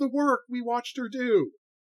 All of the work we watched her do,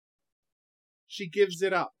 she gives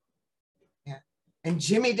it up. Yeah. And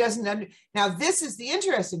Jimmy doesn't now this is the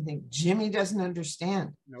interesting thing. Jimmy doesn't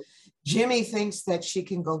understand. Nope. Jimmy thinks that she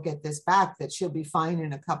can go get this back, that she'll be fine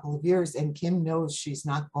in a couple of years, and Kim knows she's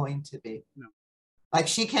not going to be. No. Like,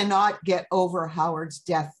 she cannot get over Howard's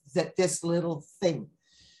death, that this little thing,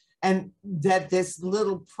 and that this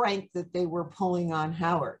little prank that they were pulling on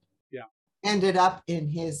Howard ended up in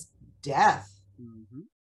his death. Mm-hmm.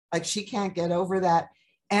 Like, she can't get over that.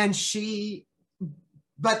 And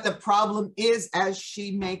but the problem is, as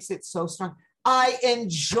she makes it so strong, I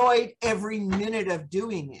enjoyed every minute of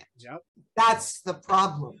doing it. Yep. That's the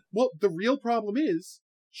problem. Well, the real problem is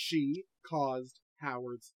she caused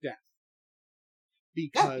Howard's death.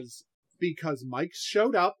 Because Mike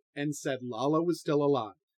showed up and said Lala was still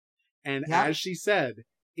alive. And as she said,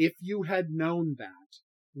 if you had known that,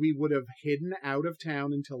 we would have hidden out of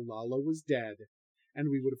town until Lala was dead, and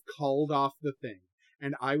we would have called off the thing.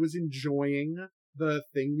 And I was enjoying the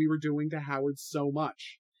thing we were doing to Howard so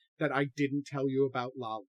much that I didn't tell you about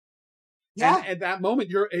Lala. Yeah. And at that moment,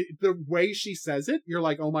 the way she says it, you're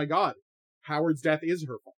like, oh my God, Howard's death is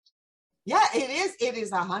her fault. Yeah, it is. It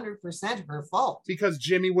is 100% her fault. Because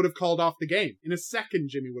Jimmy would have called off the game. In a second,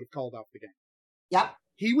 Jimmy would have called off the game. Yep.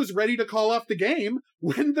 He was ready to call off the game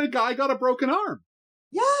when the guy got a broken arm.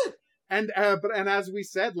 Yeah. And as we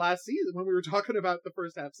said last season, when we were talking about the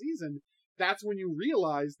first half season, that's when you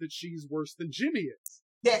realize that she's worse than Jimmy is.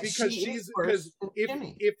 Yeah, because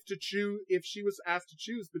if she was asked to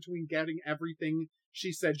choose between getting everything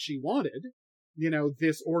she said she wanted, you know,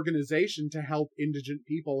 this organization to help indigent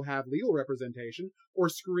people have legal representation, or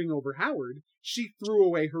screwing over Howard, she threw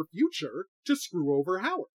away her future to screw over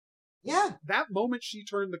Howard. Yeah. That moment she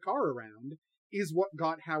turned the car around is what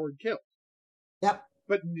got Howard killed. Yep.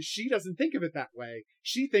 But she doesn't think of it that way.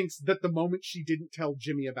 She thinks that the moment she didn't tell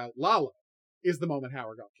Jimmy about Lala is the moment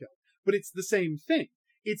Howard got killed. But it's the same thing.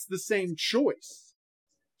 It's the same choice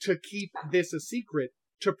to keep this a secret,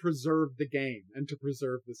 to preserve the game and to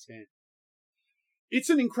preserve the stand. It's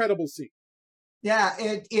an incredible scene. Yeah,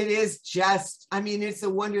 it is just, I mean, it's a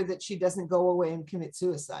wonder that she doesn't go away and commit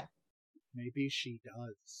suicide. Maybe she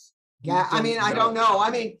does. Yeah, I mean, I don't know. I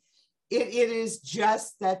mean, it is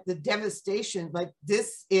just that the devastation, like,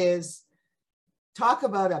 this is, talk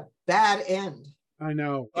about a bad end. I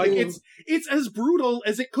know. Like, it's as brutal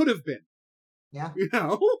as it could have been. Yeah. You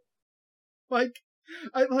know?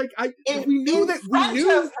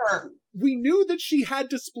 We knew that she had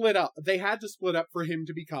to split up. They had to split up for him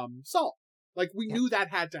to become Saul. Like, we knew that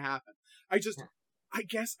had to happen. I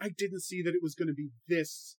guess I didn't see that it was going to be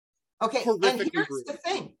this. Okay, and here's the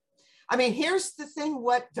thing. I mean, here's the thing,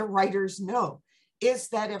 what the writers know is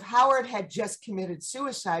that if Howard had just committed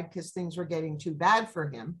suicide because things were getting too bad for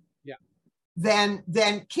him, then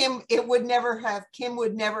Kim would never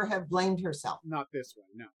have blamed herself. Not this way,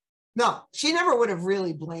 no. No, she never would have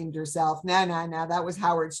really blamed herself. No, that was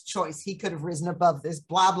Howard's choice. He could have risen above this,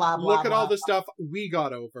 blah, blah, blah. Look at all the stuff we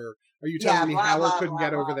got over. Are you telling me Howard couldn't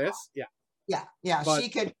get over this? Yeah. Yeah, but she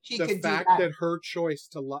could the fact do that her choice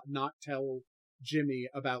to not tell Jimmy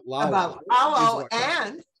about Lala. About Lala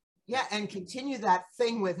and continue that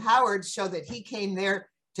thing with Howard so that he came there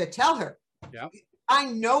to tell her. Yeah. I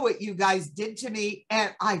know what you guys did to me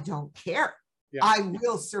and I don't care. Yeah. I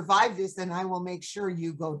will survive this and I will make sure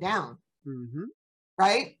you go down. Mm-hmm.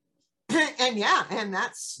 Right? And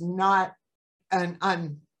that's not an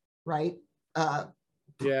right.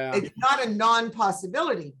 It's not a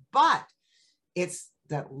non-possibility, but it's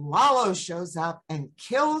that Lalo shows up and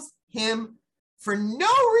kills him for no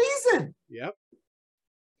reason. Yep.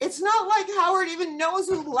 It's not like Howard even knows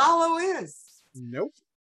who Lalo is. Nope.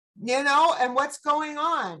 You know, and what's going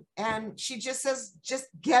on. And she just says, just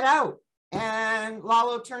get out. And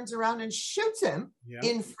Lalo turns around and shoots him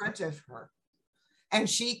in front of her. And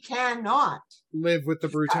she cannot live with the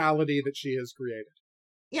brutality that she has created.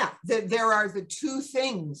 Yeah, there are the two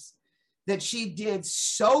things that she did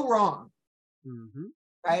so wrong. Mm-hmm.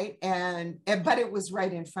 Right. But it was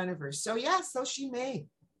right in front of her. So so she may.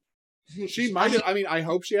 She might have. I mean, I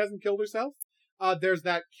hope she hasn't killed herself. There's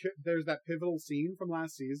that pivotal scene from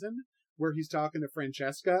last season where he's talking to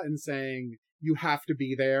Francesca and saying, you have to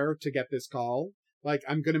be there to get this call. Like,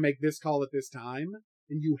 I'm going to make this call at this time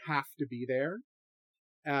and you have to be there.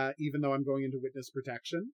 Even though I'm going into witness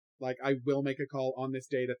protection. Like, I will make a call on this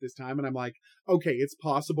date at this time. And I'm like, okay, it's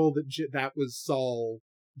possible that that was Saul,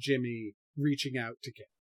 Jimmy reaching out to Kim.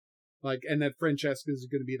 Like, and that Francesca is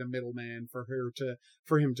going to be the middleman for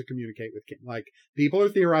him to communicate with Kim. Like, people are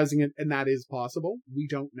theorizing it, and that is possible. We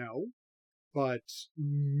don't know, but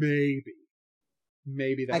maybe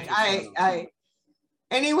that's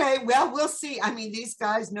anyway. Well, we'll see. I mean, these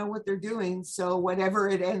guys know what they're doing, so whatever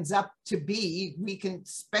it ends up to be, we can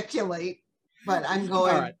speculate. But I'm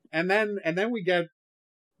going. All right, and then we get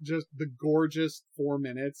just the gorgeous 4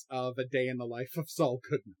 minutes of a day in the life of Saul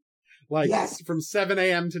Goodman. Like, yes. From 7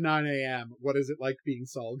 a.m. to 9 a.m., what is it like being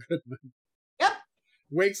Saul Goodman? Yep.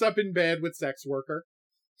 Wakes up in bed with sex worker.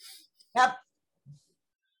 Yep.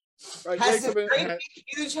 Right, has a great big,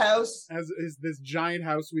 huge house. Is this giant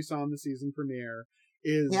house we saw in the season premiere.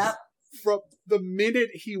 Is yep. From the minute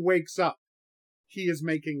he wakes up, he is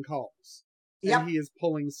making calls. Yep. And he is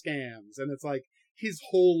pulling scams. And it's like, his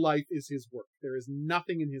whole life is his work. There is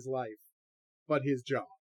nothing in his life but his job.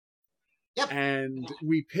 Yep. And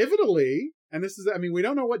we pivotally, and this is, I mean, we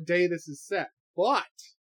don't know what day this is set, but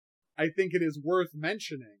I think it is worth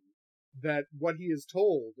mentioning that what he is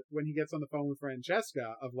told when he gets on the phone with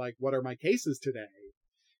Francesca of like, what are my cases today?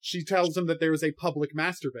 She tells him that there is a public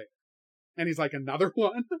masturbator. And he's like, another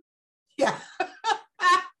one? Yeah.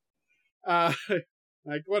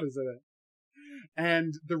 Like, what is it?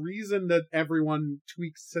 And the reason that everyone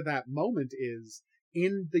tweaks to that moment is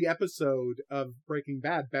in the episode of Breaking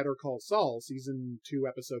Bad, Better Call Saul, season 2,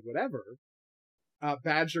 episode whatever,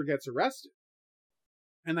 Badger gets arrested.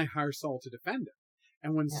 And they hire Saul to defend him.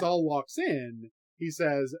 And when Saul walks in, he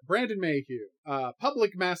says, Brandon Mayhew,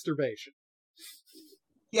 public masturbation.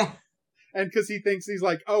 Yeah. And because he thinks he's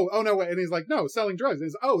like, oh no, wait. And he's like, no, selling drugs. And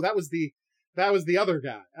he's, oh, that was the other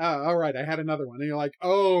guy. All right, I had another one. And you're like,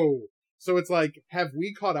 oh. So it's like, have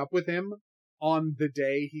we caught up with him on the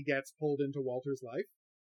day he gets pulled into Walter's life?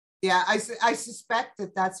 Yeah, I suspect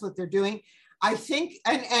that that's what they're doing. I think,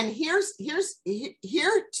 and here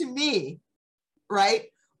to me, right,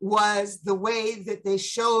 was the way that they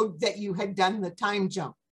showed that you had done the time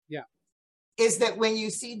jump. Yeah. Is that when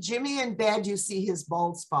you see Jimmy in bed, you see his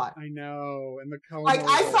bald spot. I know. And the color. Like,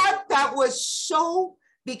 I thought that was so,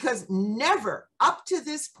 because never up to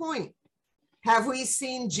this point have we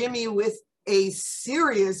seen Jimmy with a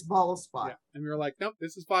serious bald spot. Yeah. And we were like, nope,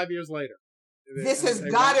 this is 5 years later. This has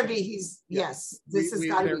got to be, this has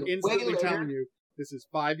got to be way later. Telling you, this is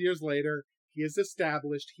 5 years later. He is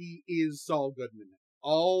established. He is Saul Goodman.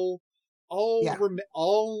 All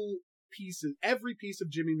pieces, every piece of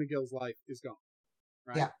Jimmy McGill's life is gone.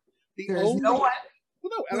 Right? Yeah. There's no one who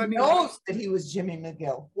knows that he was Jimmy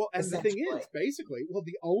McGill. Well, and the thing is, basically,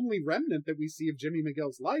 the only remnant that we see of Jimmy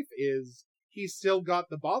McGill's life is he's still got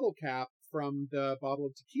the bottle cap from the bottle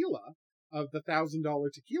of tequila, of the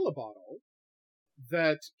 $1,000 tequila bottle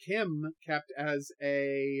that Kim kept as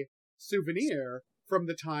a souvenir from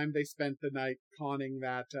the time they spent the night conning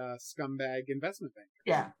that scumbag investment banker.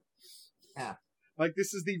 Yeah. Yeah. Like,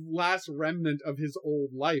 this is the last remnant of his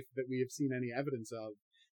old life that we have seen any evidence of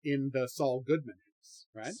in the Saul Goodman house,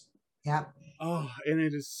 right? Yeah. Oh, and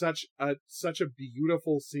it is such a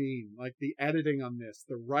beautiful scene. Like, the editing on this,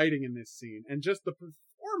 the writing in this scene, and just the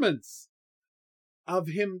performance of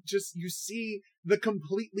him. Just, you see the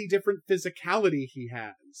completely different physicality he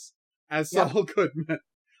has as Saul Goodman.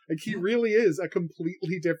 Like, he really is a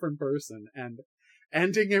completely different person. And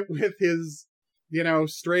ending it with his,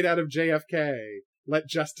 straight out of JFK, let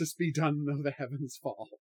justice be done though the heavens fall.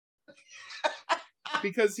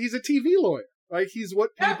 Because he's a TV lawyer. Like, he's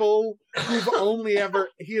what people who've only ever,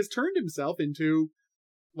 he has turned himself into,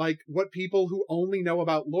 like, what people who only know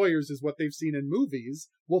about lawyers is what they've seen in movies.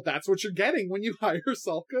 Well, that's what you're getting when you hire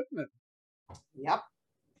Saul Goodman. Yep.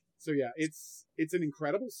 So yeah, it's an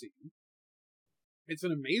incredible scene. It's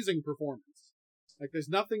an amazing performance. Like, there's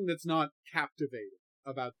nothing that's not captivating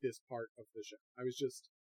about this part of the show.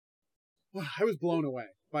 I was blown away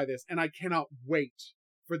by this, and I cannot wait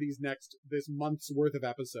for this month's worth of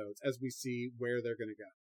episodes as we see where they're going to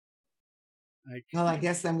go. Well, I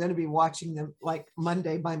guess I'm going to be watching them like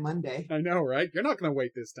Monday by Monday. I know, right? You're not going to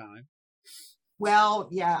wait this time. Well,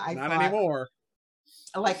 yeah, not anymore.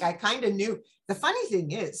 Like, I kind of knew. The funny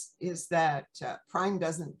thing is that Prime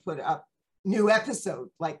doesn't put up new episode.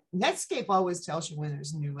 Like, Netscape always tells you when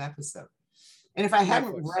there's a new episode. And if I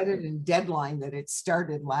hadn't read it in Deadline that it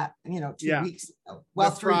started 2 weeks ago.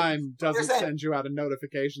 Well, Prime doesn't send you out a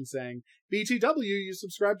notification saying, BTW, you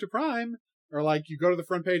subscribe to Prime. Or like, you go to the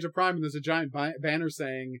front page of Prime and there's a giant banner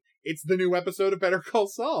saying, it's the new episode of Better Call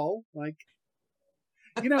Saul. Like,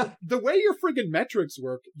 the way your friggin' metrics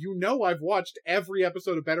work, I've watched every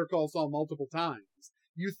episode of Better Call Saul multiple times.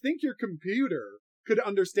 you think your computer could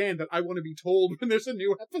understand that I want to be told when there's a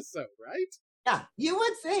new episode, right? Yeah, you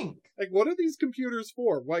would think. Like, what are these computers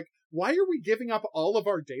for? Like, why are we giving up all of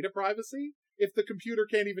our data privacy if the computer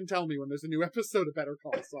can't even tell me when there's a new episode of Better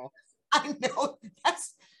Call Saul? I know.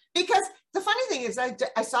 That's because the funny thing is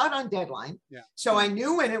I saw it on Deadline. Yeah. So I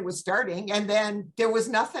knew when it was starting, and then there was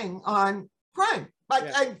nothing on Prime. Like,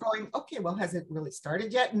 Yeah. I'm going, okay, well, has it really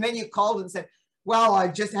started yet? And then you called and said, well,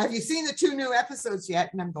 have you seen the 2 new episodes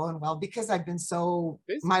yet? And I'm going, well, because I've been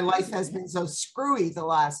my life has been so screwy the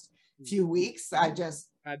last few weeks. I just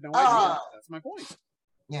had no idea. That's my point.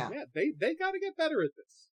 Yeah. Yeah, they got to get better at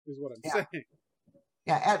this, is what I'm saying.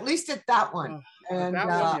 Yeah, at least at that one. And at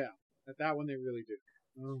that one, yeah. At that one, they really do.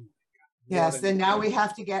 Oh my God. Yes, and now we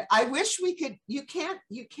have to get. I wish we could. You can't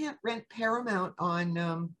rent Paramount on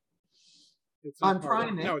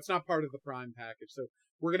Prime. No, it's not part of the Prime package. So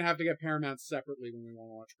we're gonna have to get Paramount separately when we want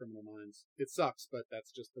to watch Criminal Minds. It sucks, but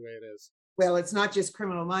that's just the way it is. Well, it's not just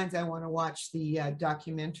Criminal Minds. I want to watch the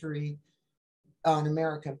documentary on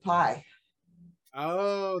American Pie.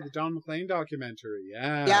 Oh, the Don McLean documentary.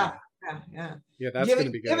 Yeah. Yeah, that's going to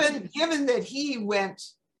be good. Given that he went,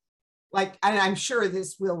 like, and I'm sure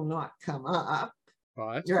this will not come up,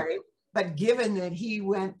 but right? But given that he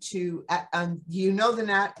went to,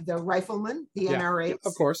 the rifleman, the NRA,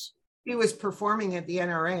 of course, he was performing at the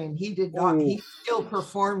NRA, and he did not. Ooh. He still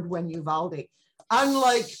performed when Uvalde,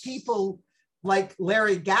 unlike people like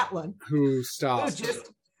Larry Gatlin, who stopped.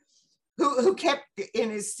 Who kept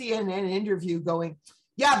in his CNN interview going,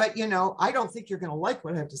 yeah, but I don't think you're going to like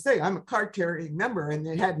what I have to say. I'm a card carrying member, and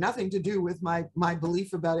it had nothing to do with my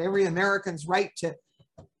belief about every American's right to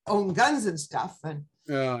own guns and stuff. And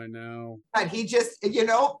I know. But he just,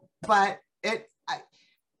 but it.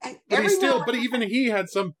 But even he had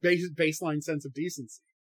some baseline sense of decency.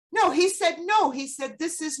 No, he said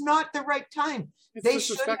this is not the right time. They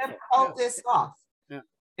shouldn't have called this off.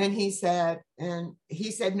 And he said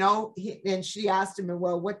no. And she asked him,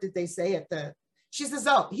 well, what did they say she says,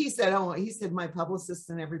 he said, my publicist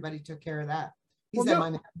and everybody took care of that. My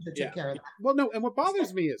manager took care of that. Well, no. And what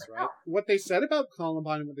bothers me is, right, what they said about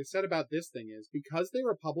Columbine and what they said about this thing is because they're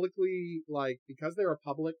a public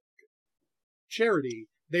charity,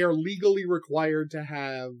 they are legally required to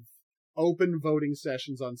have open voting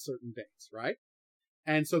sessions on certain dates, right?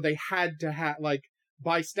 And so they had to have, like,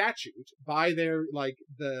 by statute, by their, like,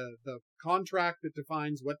 the contract that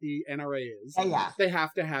defines what the NRA is, they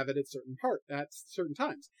have to have it at certain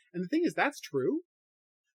times. And the thing is, that's true,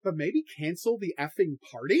 but maybe cancel the effing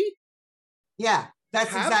party? Yeah, that's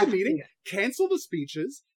have the meeting, cancel the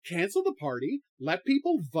speeches, cancel the party, let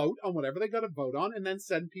people vote on whatever they got to vote on, and then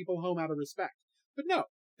send people home out of respect. But no,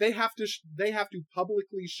 they have to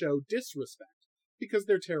publicly show disrespect because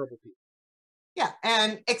they're terrible people. Yeah,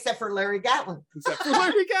 and except for Larry Gatlin.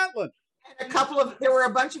 And there were a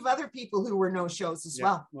bunch of other people who were no-shows as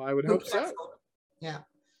well. Well, I would hope so. Yeah.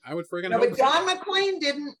 I would friggin' hope so. But Don McLean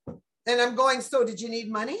didn't, and I'm going, so did you need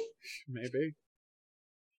money? Maybe.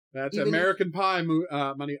 That American Pie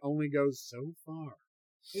money only goes so far.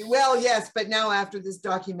 Well, yes, but now after this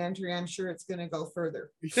documentary, I'm sure it's going to go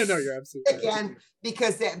further. Yeah, no, you're absolutely right. Again,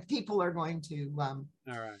 because people are going to all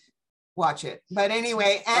right. watch it. But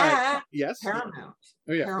anyway, right. Yes, Paramount.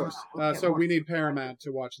 Oh yeah, Paramount. Of course. So we need Paramount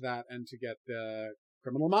to watch that and to get the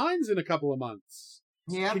Criminal Minds in a couple of months.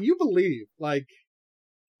 Yeah. Can you believe, like,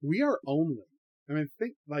 we are only,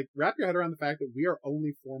 wrap your head around the fact that we are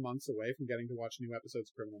only 4 months away from getting to watch new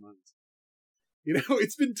episodes of Criminal Minds.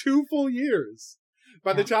 It's been 2 full years.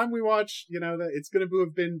 By the time we watch, it's going to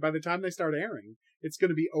have been, by the time they start airing, it's going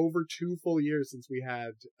to be over 2 full years since we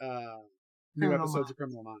had new episodes of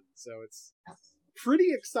Criminal Minds. So it's pretty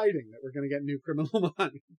exciting that we're going to get new Criminal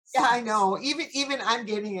Minds. Yeah, I know. Even I'm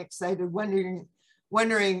getting excited, wondering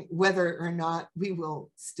whether or not we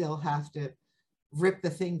will still have to rip the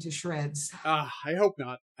thing to shreds. I hope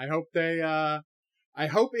not. I hope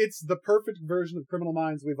it's the perfect version of Criminal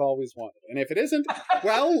Minds we've always wanted. And if it isn't,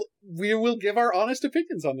 well, we will give our honest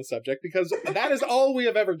opinions on the subject, because that is all we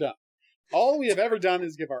have ever done. All we have ever done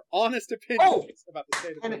is give our honest opinions about the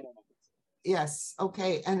state of Criminal Minds. Yes.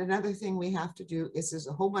 Okay. And another thing we have to do is there's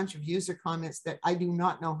a whole bunch of user comments that I do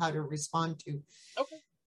not know how to respond to. Okay.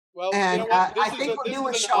 Well, and I think we'll do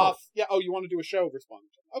a show. Yeah. Oh, you want to do a show responding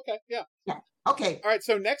to? Okay. Yeah. Yeah. Okay. All right.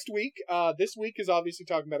 So next week, this week is obviously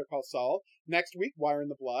talking Better Call Saul. Next week, Wire in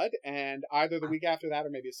the Blood, and either the week after that or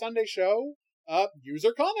maybe a Sunday show.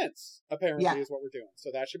 User comments apparently is what we're doing. So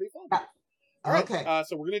that should be fun. Yeah. All right. Okay.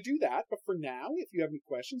 So we're going to do that. But for now, if you have any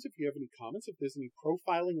questions, if you have any comments, if there's any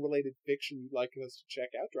profiling-related fiction you'd like us to check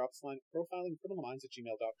out, drop us a line at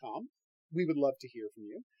profilingcriminalminds@gmail.com. We would love to hear from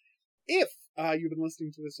you. If you've been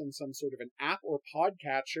listening to this on some sort of an app or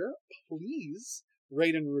podcatcher, please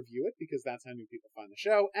rate and review it, because that's how new people find the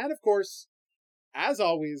show. And of course, as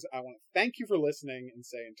always, I want to thank you for listening and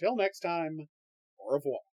say until next time, au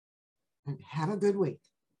revoir. And have a good week.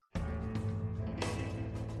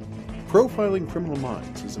 Profiling Criminal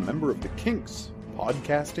Minds is a member of the Kinks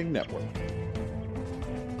Podcasting Network.